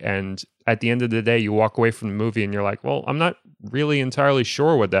gray. And at the end of the day, you walk away from the movie and you're like, well, I'm not really entirely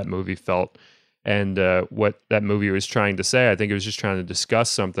sure what that movie felt. And what that movie was trying to say. I think it was just trying to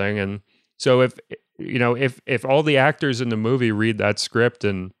discuss something. And so if all the actors in the movie read that script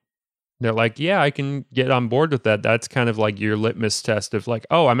and they're like, yeah, I can get on board with that, that's kind of like your litmus test of like,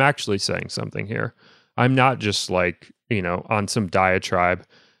 oh, I'm actually saying something here. I'm not just like, you know, on some diatribe.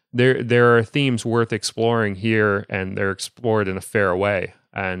 There are themes worth exploring here, and they're explored in a fair way.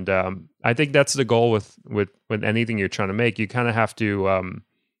 And I think that's the goal with anything you're trying to make. You kind of have to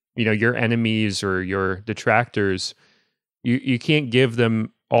you know, your enemies or your detractors, you can't give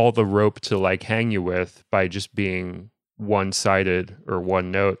them all the rope to like hang you with by just being one-sided or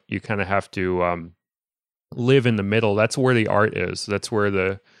one note. You kind of have to live in the middle. That's where the art is. That's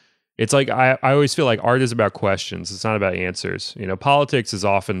where it's like, I always feel like art is about questions. It's not about answers. You know, politics is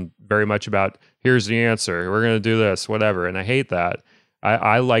often very much about, here's the answer, we're going to do this, whatever. And I hate that.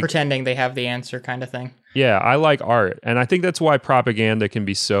 I like pretending they have the answer kind of thing. Yeah, I like art. And I think that's why propaganda can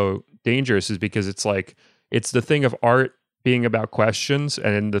be so dangerous, is because it's like, it's the thing of art being about questions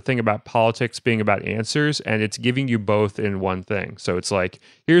and the thing about politics being about answers, and it's giving you both in one thing. So it's like,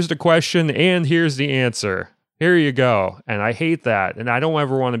 here's the question and here's the answer. Here you go. And I hate that. And I don't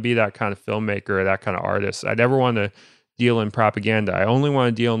ever want to be that kind of filmmaker or that kind of artist. I never want to deal in propaganda. I only want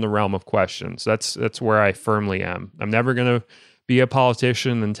to deal in the realm of questions. That's where I firmly am. I'm never going to be a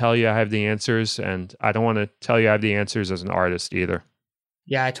politician and tell you I have the answers, and I don't want to tell you I have the answers as an artist either.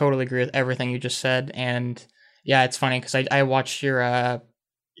 Yeah, I totally agree with everything you just said. And yeah, it's funny because I watched your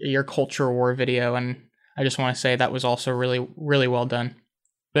culture war video, and I just want to say that was also really, really well done.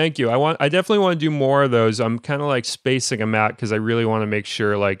 Thank you. I definitely want to do more of those. I'm kind of like spacing them out because I really want to make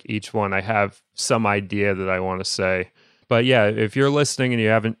sure like each one I have some idea that I want to say. But yeah, if you're listening and you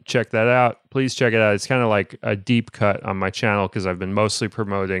haven't checked that out, please check it out. It's kind of like a deep cut on my channel because I've been mostly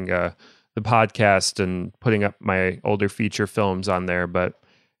promoting the podcast and putting up my older feature films on there. But,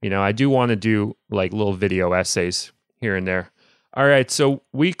 I do want to do like little video essays here and there. All right, so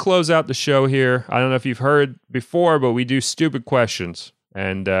we close out the show here. I don't know if you've heard before, but we do stupid questions.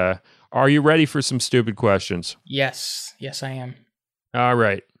 And are you ready for some stupid questions? Yes, I am. All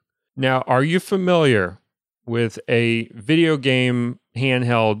right. Now, are you familiar with a video game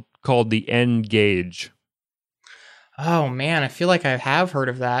handheld called the N-Gage? Oh man, I feel like I have heard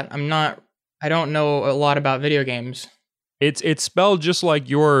of that. I don't know a lot about video games. It's spelled just like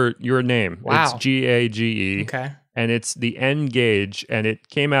your name. Wow. It's Gage. Okay. And it's the N-Gage, and it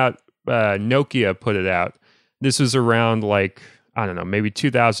came out, Nokia put it out. This was around like, I don't know, maybe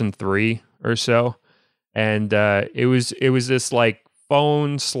 2003 or so. And it was this like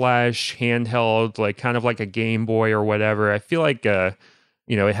phone / handheld, like kind of like a Game Boy or whatever. I feel like it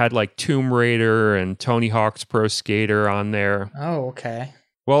had like Tomb Raider and Tony Hawk's Pro Skater on there. Oh, okay.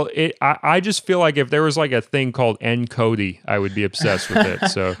 Well, I just feel like if there was like a thing called Cody, I would be obsessed with it.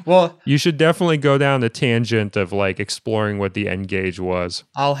 So well, you should definitely go down the tangent of like exploring what the N-Gage was.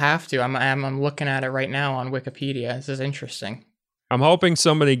 I'll have to. I'm looking at it right now on Wikipedia. This is interesting. I'm hoping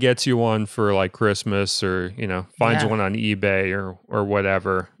somebody gets you one for like Christmas, or finds one on eBay or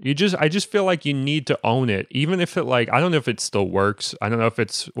whatever. I just feel like you need to own it, even if it I don't know if it still works. I don't know if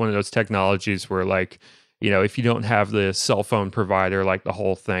it's one of those technologies where like, if you don't have the cell phone provider, like the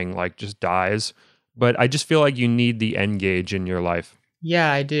whole thing like just dies. But I just feel like you need the N-Gage in your life.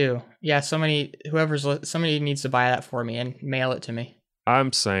 Yeah, I do. Yeah, somebody needs to buy that for me and mail it to me.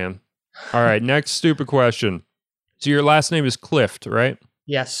 I'm saying. All right, next stupid question. So your last name is Clift, right?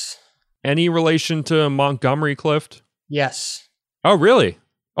 Yes. Any Any relation to Montgomery Clift? Yes. Oh, really?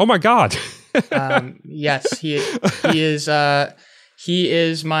 Oh my God. Yes, he is. He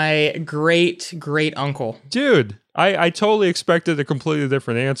is my great uncle. Dude, I totally expected a completely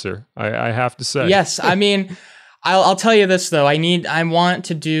different answer. I have to say. Yes, I mean, I'll tell you this though. I want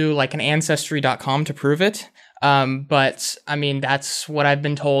to do like an ancestry.com to prove it. But I mean, that's what I've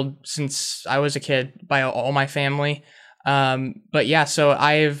been told since I was a kid by all my family. But yeah, so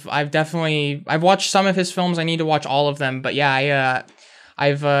I've watched some of his films. I need to watch all of them. But yeah,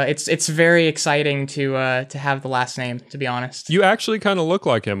 it's very exciting to have the last name, to be honest. You actually kind of look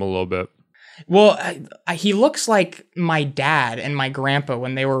like him a little bit. Well, he looks like my dad and my grandpa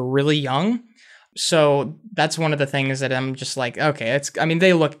when they were really young. So that's one of the things that I'm just like, okay,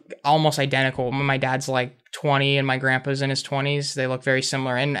 they look almost identical. My dad's like 20 and my grandpa's in his 20s. They look very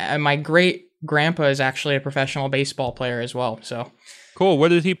similar. And my great grandpa is actually a professional baseball player as well. So cool. What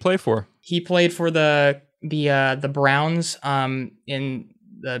did he play for? He played for the Browns in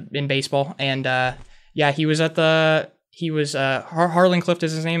baseball. And yeah, Harlan Clift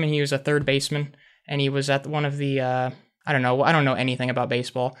is his name, and he was a third baseman, and he was at one of the I don't know anything about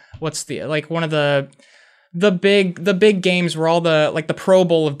baseball. What's one of the big games where all the Pro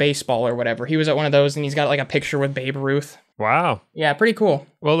Bowl of baseball or whatever. He was at one of those, and he's got like a picture with Babe Ruth. Wow. Yeah, pretty cool.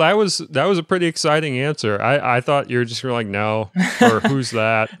 Well, that was a pretty exciting answer. I thought you were just like, no, or who's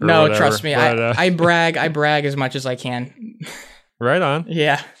that? Or no, whatever. Trust me. But, I brag as much as I can. Right on.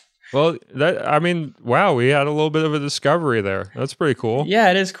 Yeah. Well, wow, we had a little bit of a discovery there. That's pretty cool. Yeah,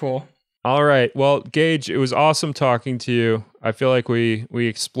 it is cool. All right. Well, Gage, it was awesome talking to you. I feel like we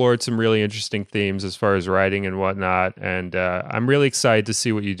explored some really interesting themes as far as writing and whatnot. And I'm really excited to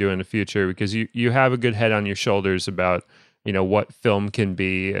see what you do in the future, because you have a good head on your shoulders about, what film can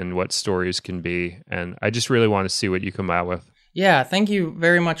be and what stories can be. And I just really want to see what you come out with. Yeah, thank you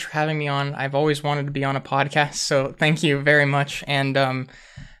very much for having me on. I've always wanted to be on a podcast, so thank you very much. And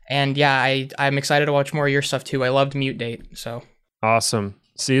yeah, I'm excited to watch more of your stuff too. I loved Mute Date, so. Awesome.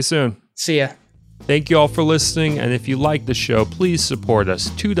 See you soon. See ya. Thank you all for listening, and if you like the show, please support us.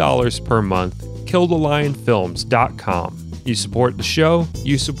 $2 per month. KillTheLionFilms.com. You support the show,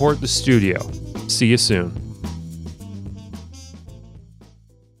 you support the studio. See you soon.